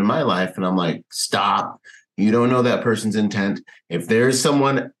the women in my life, and I'm like, stop. You don't know that person's intent. If there's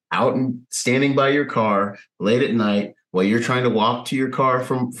someone out and standing by your car late at night while you're trying to walk to your car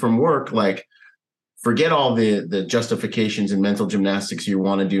from work, like, forget all the justifications and mental gymnastics you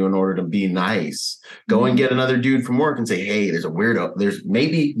want to do in order to be nice. Go and get another dude from work and say, hey, there's a weirdo. There's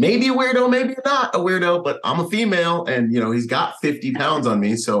maybe a weirdo, maybe not a weirdo, but I'm a female and, he's got 50 pounds on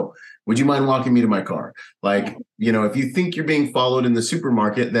me. So would you mind walking me to my car? Like, if you think you're being followed in the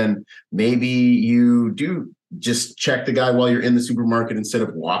supermarket, then maybe you do just check the guy while you're in the supermarket instead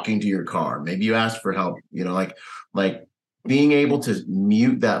of walking to your car. Maybe you ask for help, like being able to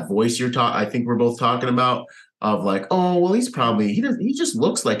mute that voice I think we're both talking about of like, oh, well, he just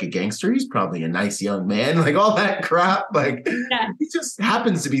looks like a gangster. He's probably a nice young man, like all that crap. Like he just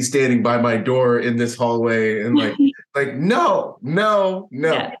happens to be standing by my door in this hallway and like, no.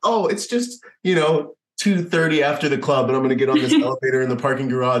 Yeah. Oh, it's just, 2:30 after the club and I'm going to get on this elevator in the parking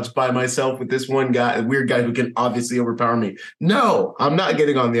garage by myself with this one guy, a weird guy who can obviously overpower me. No, I'm not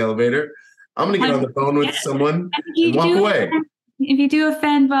getting on the elevator. I'm going to get on the phone with someone and walk away. If you do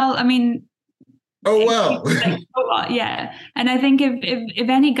offend, well, I mean, oh, well. Yeah. And I think if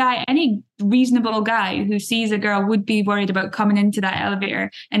any reasonable guy who sees a girl would be worried about coming into that elevator.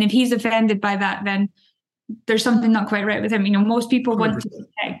 And if he's offended by that, then there's something not quite right with him. Most people 100%. Want to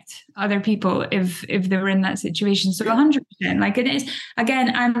protect other people if they were in that situation. So 100%, like it is,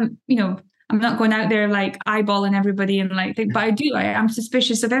 again, I'm not going out there like eyeballing everybody and but I'm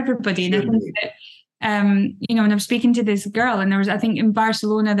suspicious of everybody. And I think that, and I'm speaking to this girl and I think in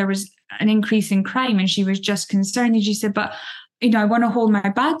Barcelona, there was an increase in crime and she was just concerned. And she said, but, I want to hold my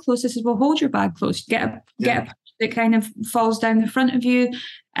bag close. I said, well, hold your bag close. Get a that kind of falls down the front of you.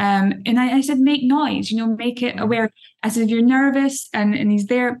 And I said, make noise, make it aware. I said, if you're nervous and he's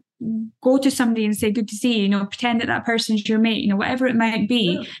there, go to somebody and say, good to see you, pretend that person's your mate, whatever it might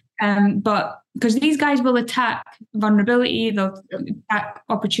be. But because these guys will attack vulnerability, they'll attack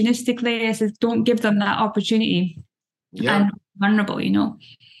opportunistically. I said, don't give them that opportunity. And vulnerable,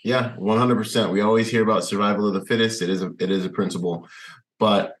 Yeah, 100%. We always hear about survival of the fittest. It is a principle,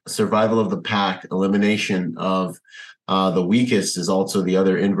 but survival of the pack, elimination of The weakest is also the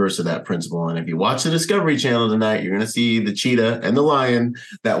other inverse of that principle. And if you watch the Discovery Channel tonight, you're going to see the cheetah and the lion.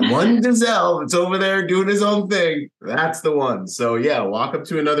 That one gazelle that's over there doing his own thing, that's the one. So yeah, walk up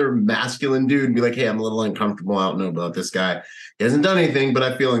to another masculine dude and be like, hey, I'm a little uncomfortable. I don't know about this guy. He hasn't done anything, but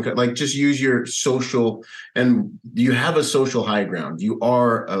I feel like just use your social, and you have a social high ground. You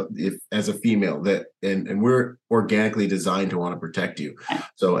are, if as a female, that and we're organically designed to want to protect you.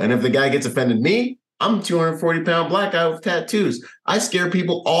 So, and if the guy gets offended me, I'm a 240-pound black guy with tattoos. I scare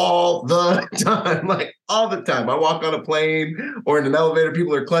people all the time, like all the time. I walk on a plane or in an elevator,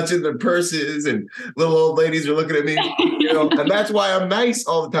 people are clutching their purses and little old ladies are looking at me, and that's why I'm nice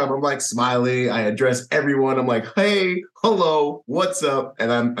all the time. I'm like smiling. I address everyone. I'm like, hey, hello, what's up?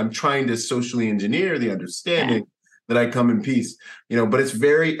 And I'm trying to socially engineer the understanding that I come in peace, but it's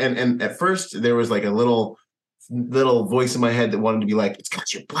very, and at first there was like a little voice in my head that wanted to be like, it's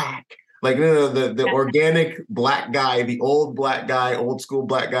because you're black. Like, no, the organic black guy, the old black guy, old school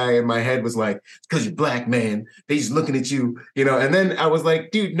black guy in my head was like, it's because you're black, man. They're just looking at you, and then I was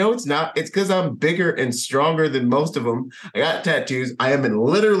like, dude, no, it's not. It's because I'm bigger and stronger than most of them. I got tattoos. I am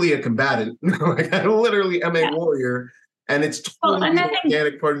literally a combatant. Like, I literally am a warrior. And it's totally an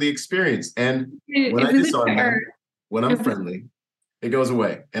organic part of the experience. And when I disarm them, when I'm friendly, it goes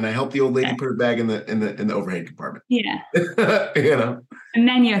away, and I help the old lady put her bag in the overhead compartment. Yeah, And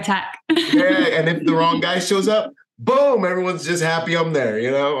then you attack. And if the wrong guy shows up, boom! Everyone's just happy I'm there.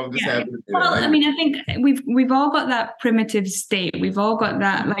 I'm just happy. Well, I mean, I think we've all got that primitive state. We've all got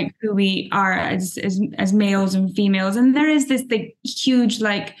that, like, who we are as males and females, and there is this huge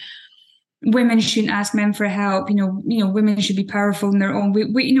like, women shouldn't ask men for help. Women should be powerful in their own. We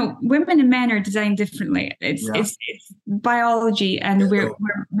women and men are designed differently. It's biology, and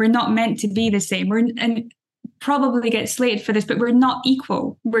we're not meant to be the same. And probably get slated for this, but we're not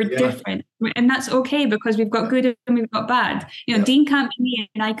equal. We're different, and that's okay because we've got good and we've got bad. Dean can't be me,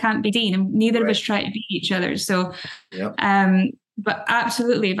 and I can't be Dean, and neither of us try to be each other. So, but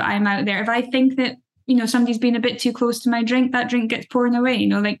absolutely, if I'm out there, if I think that somebody's been a bit too close to my drink, that drink gets poured away.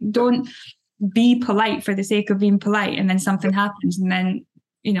 Don't be polite for the sake of being polite, and then something happens, and then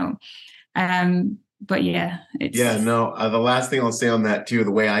but yeah, it's the last thing I'll say on that too,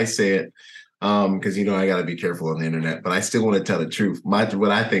 the way I say it, because I got to be careful on the internet, but I still want to tell the truth.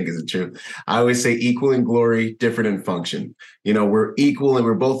 What I think is the truth. I always say equal in glory, different in function. We're equal and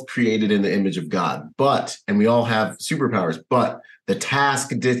we're both created in the image of God, and we all have superpowers, but the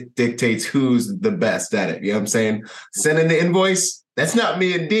task dictates who's the best at it. You know what I'm saying? Sending the invoice, that's not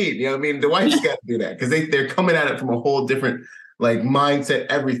me and Dean. You know what I mean? The wife's got to do that because they're coming at it from a whole different mindset,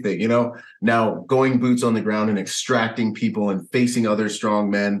 everything, Now going boots on the ground and extracting people and facing other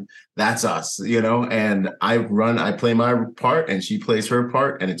strong men, that's us, and I play my part and she plays her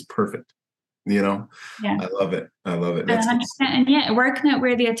part, and it's perfect. I love it. That's and working out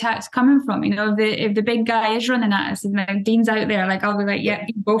where the attack's coming from. If the big guy is running at us and then Dean's out there, like, I'll be like, yeah,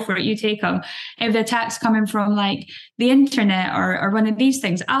 you go for it, you take him. If the attack's coming from like the internet or one of these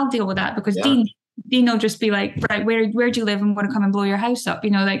things, I'll deal with that because Dean will just be like, right, where do you live? I'm going to come and blow your house up.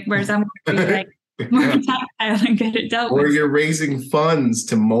 Whereas I'm going to be like, more tactile and get it dealt with. Or you're raising funds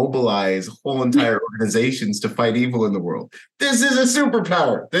to mobilize whole entire organizations to fight evil in the world. This is a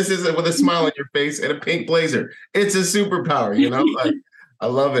superpower. This is with a smile on your face and a pink blazer. It's a superpower, Like, I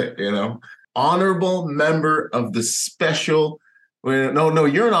love it, Honorable member of the special. No,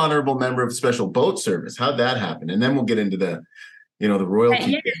 you're an honorable member of Special Boat Service. How'd that happen? And then we'll get into the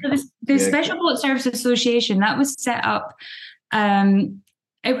royalty. So the Special Boat Service Association, that was set up.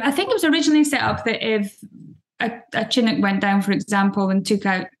 I think it was originally set up that if a Chinook went down, for example, and took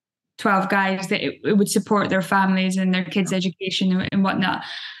out 12 guys, that it would support their families and their kids' education and whatnot.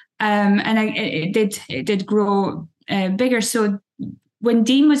 It did grow bigger. So when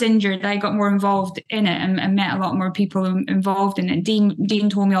Dean was injured, I got more involved in it and met a lot more people involved in it. Dean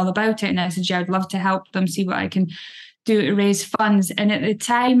told me all about it, and I said, yeah, I'd love to help them, see what I can do to raise funds. And at the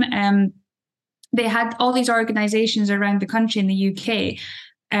time, they had all these organizations around the country in the UK.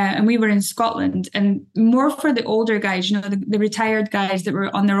 And we were in Scotland, and more for the older guys, the retired guys that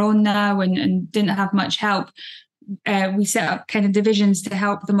were on their own now and didn't have much help. We set up kind of divisions to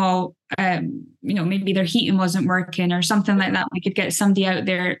help them all. Maybe their heating wasn't working or something like that. We could get somebody out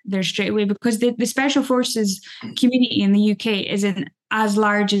there straight away, because the Special Forces community in the UK isn't as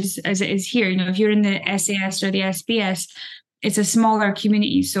large as it is here. If you're in the SAS or the SBS, it's a smaller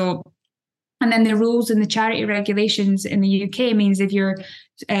community. So, and then the rules and the charity regulations in the UK means if you're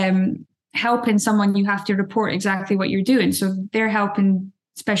helping someone, you have to report exactly what you're doing. So they're helping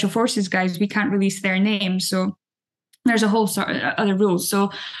Special Forces guys. We can't release their names. So there's a whole sort of other rules.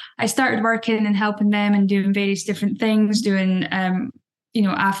 So I started working and helping them and doing various different things, doing,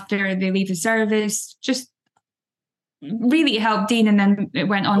 after they leave the service, just really helped Dean. And then it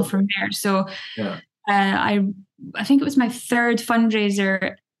went on from there. So I think it was my third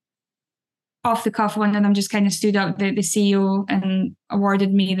fundraiser. Off the cuff, one of them just kind of stood up, the CEO, and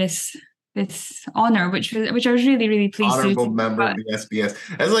awarded me this honor, which I was really, really pleased. Honorable member of the SBS.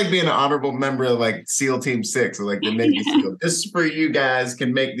 That's like being an honorable member of like SEAL Team 6, or like the Navy SEAL. Just for you guys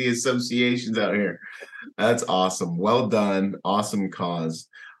can make the associations out here. That's awesome. Well done. Awesome cause.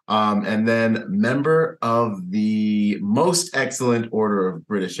 And then member of the Most Excellent Order of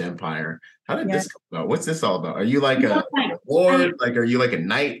British Empire. How did this come about? What's this all about? Are you like a lord? Like, are you like a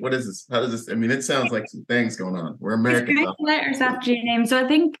knight? What is this? How does this? I mean, it sounds like some things going on. We're American. Letters after your name. So I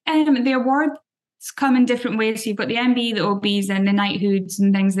think the awards come in different ways. So you've got the MB, the OBs, and the knighthoods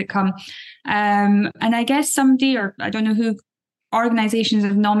and things that come. And I guess somebody, or I don't know who, organizations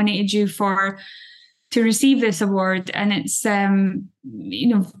have nominated you to receive this award, and it's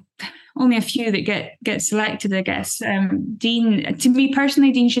only a few that get selected, I guess. Dean, to me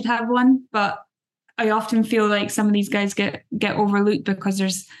personally, Dean should have one, but I often feel like some of these guys get overlooked because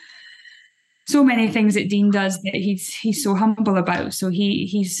there's so many things that Dean does that he's so humble about. So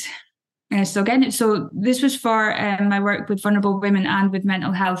he's still getting it. So this was for my work with vulnerable women and with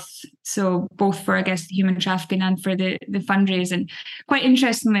mental health. So both for, I guess, the human trafficking and for the fundraise. And quite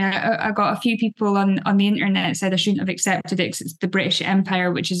interestingly, I got a few people on the internet said I shouldn't have accepted it because it's the British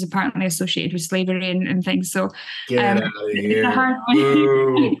Empire, which is apparently associated with slavery and things. So get out of here.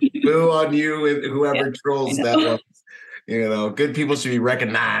 Boo. Boo on you and whoever trolls that one. Good people should be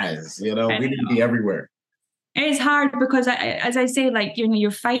recognized. We need to be everywhere. It's hard because, as I say, like,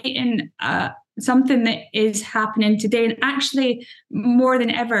 you're fighting something that is happening today. And actually, more than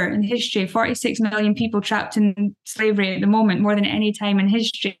ever in history, 46 million people trapped in slavery at the moment, more than any time in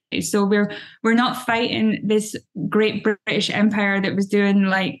history. So we're not fighting this great British Empire that was doing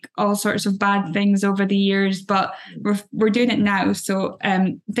like all sorts of bad things over the years, but we're doing it now. So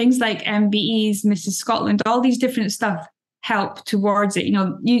things like MBEs, Mrs. Scotland, all these different stuff help towards it.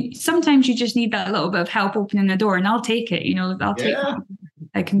 Sometimes you just need that little bit of help opening the door, and I'll take it. I'll take what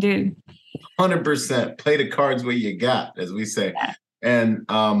I can do. 100%. Play the cards where you got, as we say. Yeah. And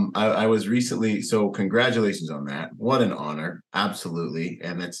I was recently, so congratulations on that. What an honor. Absolutely.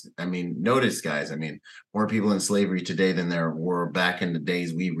 And notice, guys, more people in slavery today than there were back in the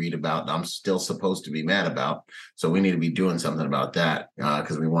days we read about. I'm still supposed to be mad about. So we need to be doing something about that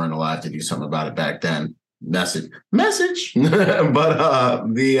because we weren't alive to do something about it back then. Message. But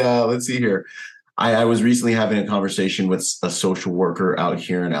let's see here. I was recently having a conversation with a social worker out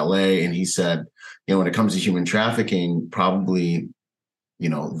here in LA, and he said, when it comes to human trafficking, probably,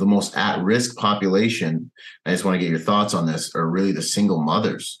 the most at-risk population, I just want to get your thoughts on this, are really the single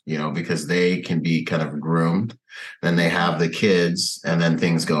mothers, because they can be kind of groomed, then they have the kids, and then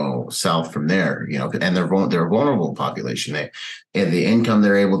things go south from there, and they're a vulnerable population. They have the income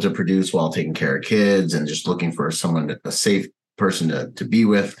they're able to produce while taking care of kids and just looking for a safe person to be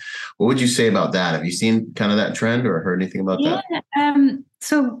with. What would you say about that? Have you seen kind of that trend or heard anything about that?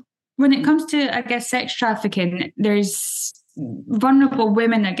 So when it comes to, I guess, sex trafficking, there's vulnerable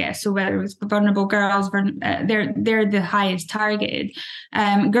women, I guess. So whether it's vulnerable girls, they're the highest targeted.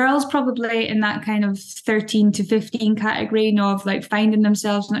 Girls probably in that kind of 13 to 15 category, of like finding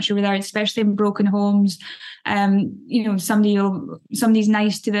themselves not sure where they are, especially in broken homes. Somebody's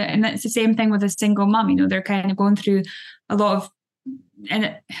nice to and that's the same thing with a single mom. They're kind of going through a lot of,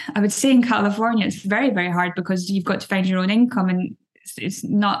 and I would say in California it's very, very hard because you've got to find your own income, and it's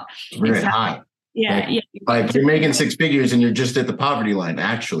not very high. Yeah, like you're making six figures and you're just at the poverty line,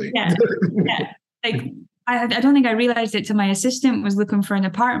 actually. Yeah. Like I don't think I realized it till my assistant was looking for an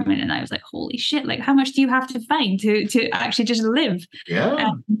apartment, and I was like, holy shit, like how much do you have to find to actually just live?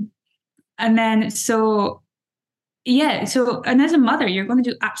 Yeah. And then and as a mother, you're going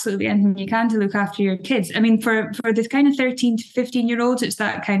to do absolutely anything you can to look after your kids. For this kind of 13 to 15-year-olds, it's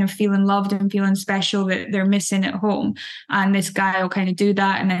that kind of feeling loved and feeling special that they're missing at home. And this guy will kind of do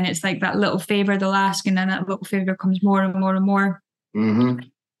that. And then it's like that little favor they'll ask, and then that little favor comes more and more and more. Mm-hmm.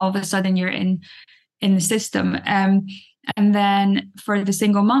 All of a sudden you're in the system. And then for the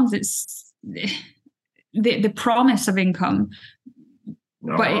single moms, it's the promise of income.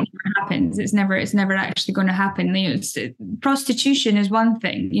 No. But it never happens. It's never actually going to happen. Prostitution is one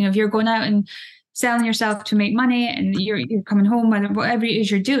thing. If you're going out and selling yourself to make money, and you're coming home, whatever it is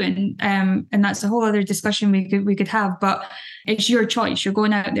you're doing, and that's a whole other discussion we could have. But it's your choice. You're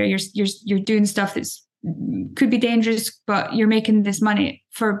going out there. You're doing stuff that's could be dangerous, but you're making this money.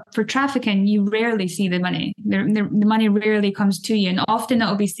 For trafficking, you rarely see the money. The money rarely comes to you, and often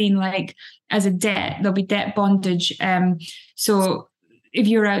it'll be seen like as a debt. There'll be debt bondage. So if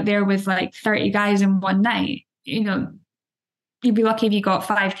you're out there with like 30 guys in one night, you'd be lucky if you got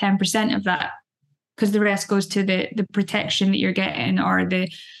 5-10% of that, because the rest goes to the protection that you're getting, or that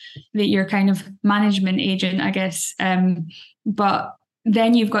you're kind of management agent, I guess. But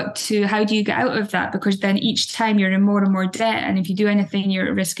then you've got to, how do you get out of that? Because then each time you're in more and more debt. And if you do anything, you're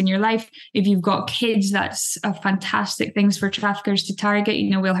at risk in your life. If you've got kids, that's a fantastic things for traffickers to target.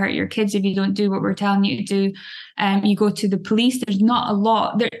 We'll hurt your kids if you don't do what we're telling you to do. You go to the police. There's not a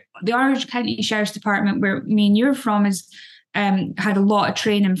lot. The Orange County Sheriff's Department, where me and you're from, is had a lot of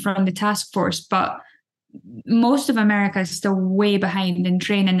training from the task force, but most of America is still way behind in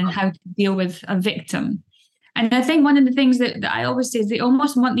training and how to deal with a victim. And I think one of the things that I always say is they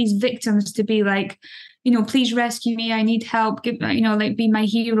almost want these victims to be like, please rescue me. I need help. Like be my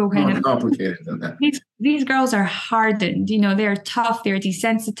hero. Kind of complicated than that. These girls are hardened. They're tough. They're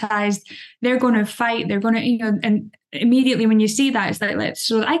desensitized. They're going to fight. They're going to, and immediately when you see that, it's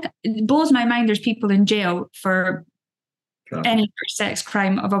like, it blows my mind. There's people in jail for any sex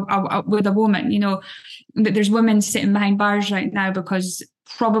crime with a woman. There's women sitting behind bars right now because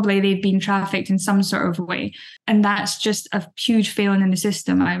probably they've been trafficked in some sort of way. And that's just a huge failing in the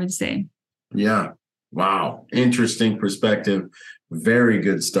system, I would say. Yeah. Wow. Interesting perspective. Very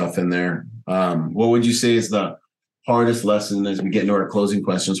good stuff in there. What would you say is the hardest lesson, as we get into our closing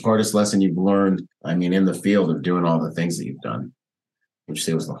questions, hardest lesson you've learned, in the field of doing all the things that you've done? What would you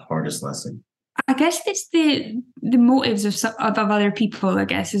say was the hardest lesson? I guess it's the motives of other people, I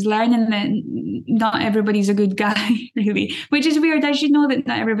guess, is learning that not everybody's a good guy, really, which is weird. I should know that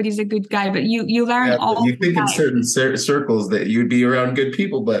not everybody's a good guy, but you learn all. You think in certain circles that you'd be around good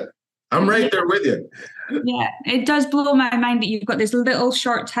people, but I'm right there with you. Yeah, it does blow my mind that you've got this little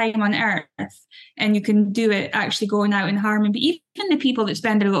short time on earth and you can do it actually going out and harming. But even the people that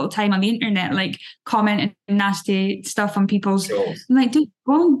spend their little time on the internet, like commenting nasty stuff on people's, I'm like, dude,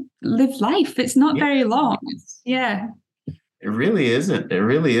 go and live life. It's not very long. It really isn't. It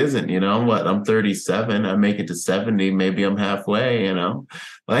really isn't. I'm 37. I make it to 70. Maybe I'm halfway,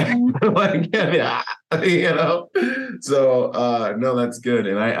 So, no, that's good.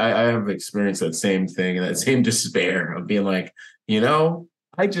 And I have experienced that same thing, and that same despair of being like,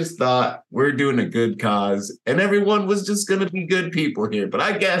 I just thought we're doing a good cause and everyone was just going to be good people here. But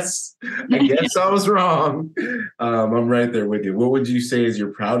I guess I was wrong. I'm right there with you. What would you say is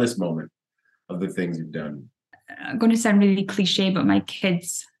your proudest moment of the things you've done? I'm going to sound really cliche, but my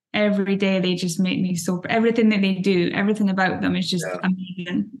kids, every day, they just make me so, everything that they do, everything about them is just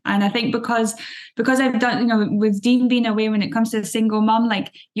amazing. And I think because I've done, with Dean being away, when it comes to a single mom,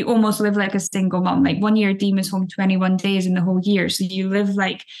 like you almost live like a single mom. Like 1 year, Dean was home 21 days in the whole year. So you live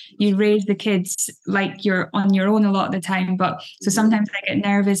like, you raise the kids like you're on your own a lot of the time. But so sometimes I get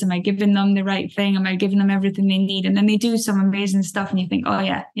nervous. Am I giving them the right thing? Am I giving them everything they need? And then they do some amazing stuff and you think, oh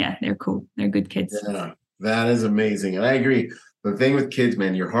yeah, they're cool. They're good kids. Yeah. That is amazing. And I agree. The thing with kids,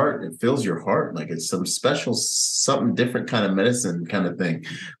 man, your heart, it fills your heart. Like it's some special, something different kind of medicine kind of thing.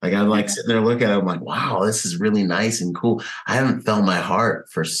 Like I'm like sitting there looking at it, I'm like, wow, this is really nice and cool. I haven't felt my heart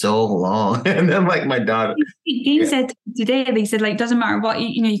for so long. And then like my daughter. Dean said today, they said like, doesn't matter what,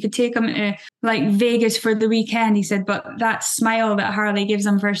 you could take them to like Vegas for the weekend. He said, but that smile that Harley gives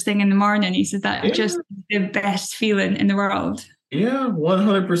them first thing in the morning, he said that just the best feeling in the world. Yeah,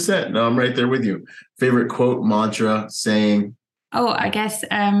 100%. No, I'm right there with you. Favorite quote, mantra, saying? Oh, I guess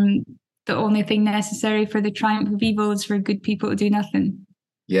the only thing necessary for the triumph of evil is for good people to do nothing.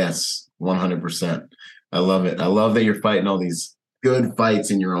 Yes, 100%. I love it. I love that you're fighting all these good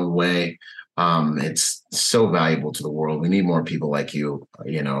fights in your own way. It's so valuable to the world. We need more people like you,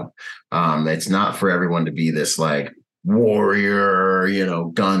 It's not for everyone to be this like warrior,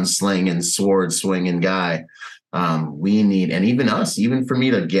 gunslinging, sword swinging guy. We need, and even us, even for me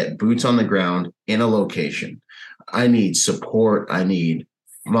to get boots on the ground in a location, I need support. I need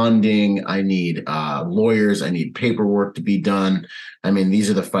funding. I need lawyers. I need paperwork to be done. These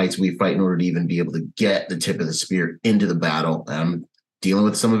are the fights we fight in order to even be able to get the tip of the spear into the battle. I'm dealing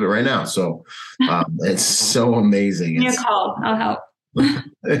with some of it right now. So it's so amazing. Your call. I'll help.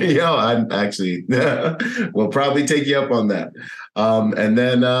 I'm actually we'll probably take you up on that. And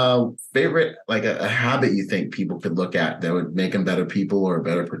then favorite, like a habit you think people could look at that would make them better people or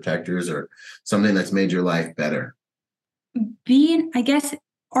better protectors, or something that's made your life better? Being, I guess,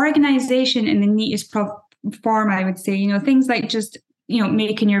 organization in the neatest form, I would say, things like just,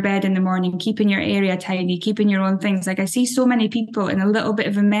 making your bed in the morning, keeping your area tidy, keeping your own things. Like I see so many people in a little bit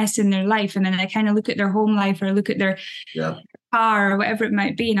of a mess in their life, and then I kind of look at their home life or look at their car or whatever it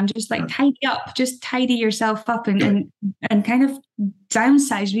might be, and I'm just like, tidy up, just tidy yourself up and kind of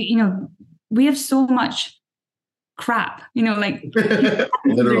downsize. We have so much crap, like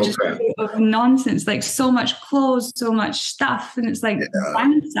literal crap of nonsense, like so much clothes, so much stuff, and it's like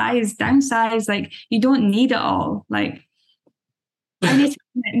downsize. Like you don't need it all. Like I need to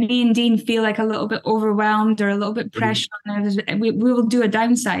make me and Dean feel like a little bit overwhelmed or a little bit pressured. We will do a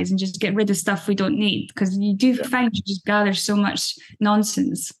downsize and just get rid of stuff we don't need, because you do find you just gather so much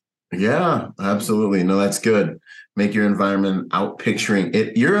nonsense. Yeah, absolutely. No, that's good. Make your environment out picturing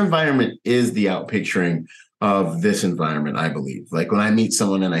it. Your environment is the out picturing of this environment, I believe. Like when I meet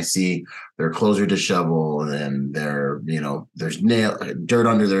someone and I see their clothes are disheveled and there's dirt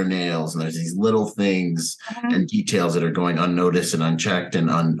under their nails, and there's these little things and details that are going unnoticed and unchecked and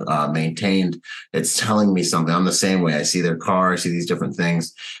unmaintained. It's telling me something. I'm the same way. I see their car, I see these different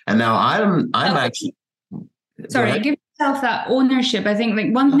things. And now I'm actually... Sorry, give yourself that ownership. I think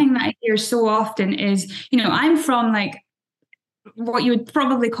like one thing that I hear so often is, I'm from like what you would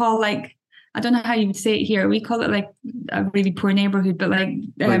probably call like, I don't know how you would say it here. We call it like a really poor neighborhood, but like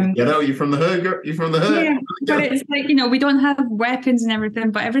you're from the hood. You're from the hood. Yeah, but it's like, we don't have weapons and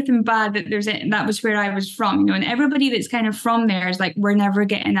everything, but everything bad that there's in, that was where I was from, and everybody that's kind of from there is like, we're never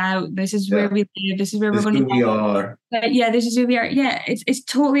getting out. This is where we live. This is where we're going to we are. This is who we are. Yeah, it's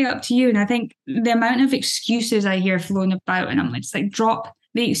totally up to you. And I think the amount of excuses I hear flown about, and I'm just like, drop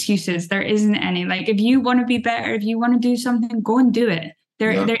the excuses. There isn't any. Like, if you want to be better, if you want to do something, go and do it. There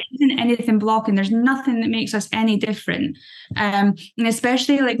isn't anything blocking. There's nothing that makes us any different. And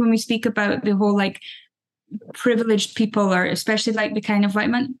especially like when we speak about the whole like privileged people, or especially like the kind of white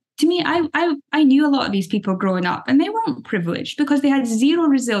man. To me, I knew a lot of these people growing up, and they weren't privileged because they had zero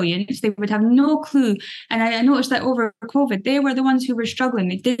resilience. They would have no clue. And I noticed that over COVID, they were the ones who were struggling.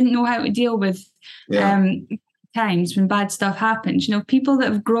 They didn't know how to deal with times when bad stuff happens. People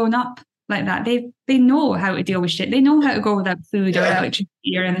that have grown up like that, they know how to deal with shit. They know how to go without food or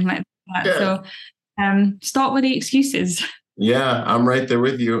electricity or anything like that. So stop with the excuses. Yeah, I'm right there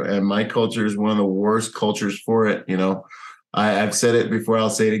with you. And my culture is one of the worst cultures for it. I've said it before, I'll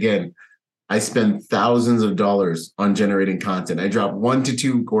say it again. I spend thousands of dollars on generating content. I drop 1 to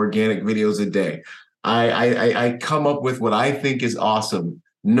 2 organic videos a day. I come up with what I think is awesome.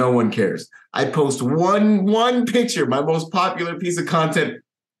 No one cares. I post one picture, my most popular piece of content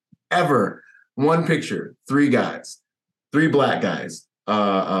ever. One picture, 3 guys, 3 black guys,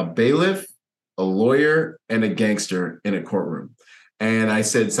 a bailiff, a lawyer, and a gangster in a courtroom. And I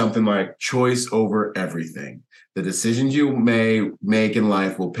said something like, choice over everything. The decisions you may make in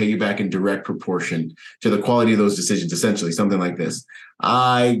life will pay you back in direct proportion to the quality of those decisions, essentially, something like this.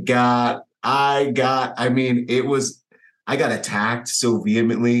 I got attacked so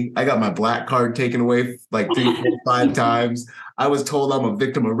vehemently. I got my black card taken away like 3, 4, 5 times. I was told I'm a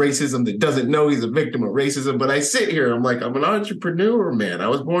victim of racism that doesn't know he's a victim of racism. But I sit here, I'm like, I'm an entrepreneur, man. I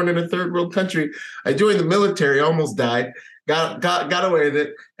was born in a third world country. I joined the military, almost died, got away with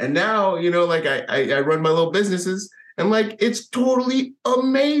it. And now, like I run my little businesses, and like, it's totally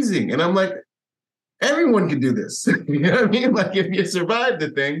amazing. And I'm like, everyone can do this. You know what I mean? Like, if you survive the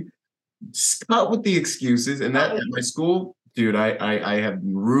thing, stop with the excuses. And that at my school, dude, I have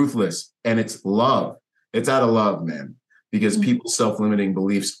ruthless, and it's love. It's out of love, man, because people's self-limiting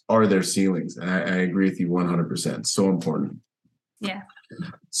beliefs are their ceilings. And I agree with you 100%. So important. Yeah.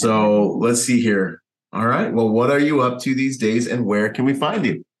 So let's see here. All right. Well, what are you up to these days, and where can we find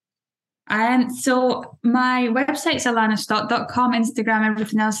you? So my website's alanastott.com, Instagram,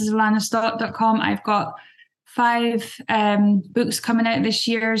 everything else is alanastott.com. I've got 5 books coming out this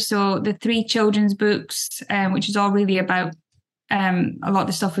year. So the 3 children's books, which is all really about a lot of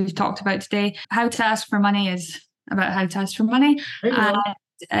the stuff we've talked about today. How to Ask for Money is about how to ask for money.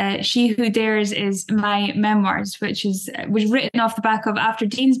 She Who Dares is my memoirs, which was written off the back of, after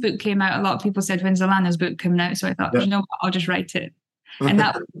Dean's book came out, a lot of people said, when's Alana's book coming out? So I thought, you know what, I'll just write it. And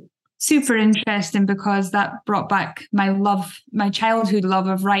that was super interesting because that brought back my childhood love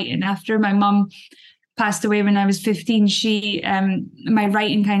of writing. After my mum passed away when I was 15, my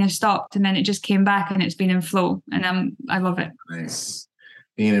writing kind of stopped, and then it just came back, and it's been in flow, and I love it. Nice.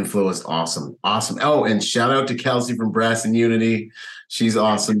 Being in flow is awesome. Oh, and shout out to Kelsey from Brass and Unity. She's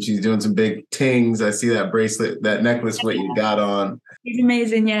awesome. She's doing some big tings. I see that bracelet, that necklace, what you got on. She's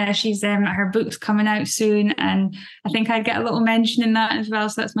amazing. Yeah, she's her book's coming out soon, and I think I'd get a little mention in that as well.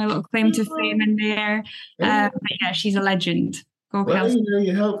 So that's my little claim to fame in there. But yeah, she's a legend. Go Well, Kelsey.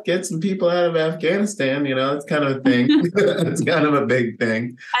 you help get some people out of Afghanistan. It's kind of a thing. It's kind of a big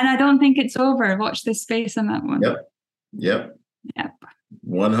thing. And I don't think it's over. Watch this space on that one. Yep.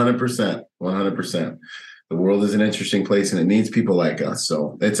 100%. 100%. The world is an interesting place and it needs people like us.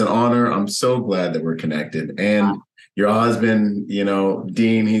 So it's an honor. I'm so glad that we're connected. And your husband,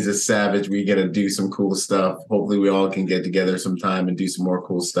 Dean, he's a savage. We get to do some cool stuff. Hopefully we all can get together sometime and do some more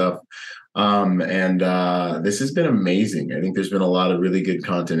cool stuff. This has been amazing. I think there's been a lot of really good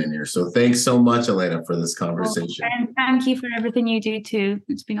content in here. So thanks so much, Alana, for this conversation. And thank you for everything you do too.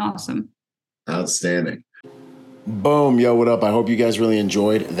 It's been awesome. Outstanding. Boom. Yo, what up? I hope you guys really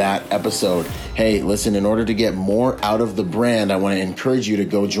enjoyed that episode. Hey, listen, in order to get more out of the brand, I want to encourage you to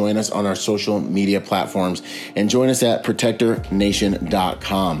go join us on our social media platforms and join us at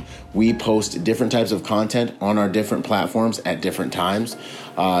protectornation.com. We post different types of content on our different platforms at different times.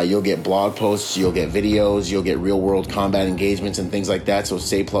 You'll get blog posts, you'll get videos, you'll get real world combat engagements and things like that. So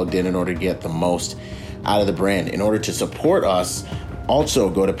stay plugged in order to get the most out of the brand. In order to support us, also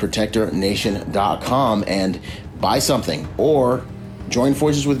go to protectornation.com and buy something or join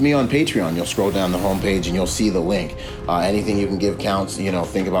forces with me on Patreon. You'll scroll down the homepage and you'll see the link. Anything you can give counts.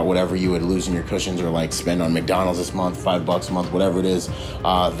 Think about whatever you would lose in your cushions or like spend on McDonald's this month, $5 a month, whatever it is.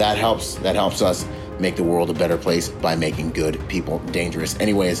 That helps us make the world a better place by making good people dangerous.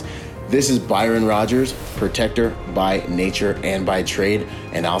 Anyways, this is Byron Rogers, protector by nature and by trade,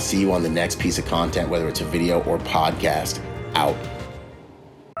 and I'll see you on the next piece of content, whether it's a video or podcast. Out.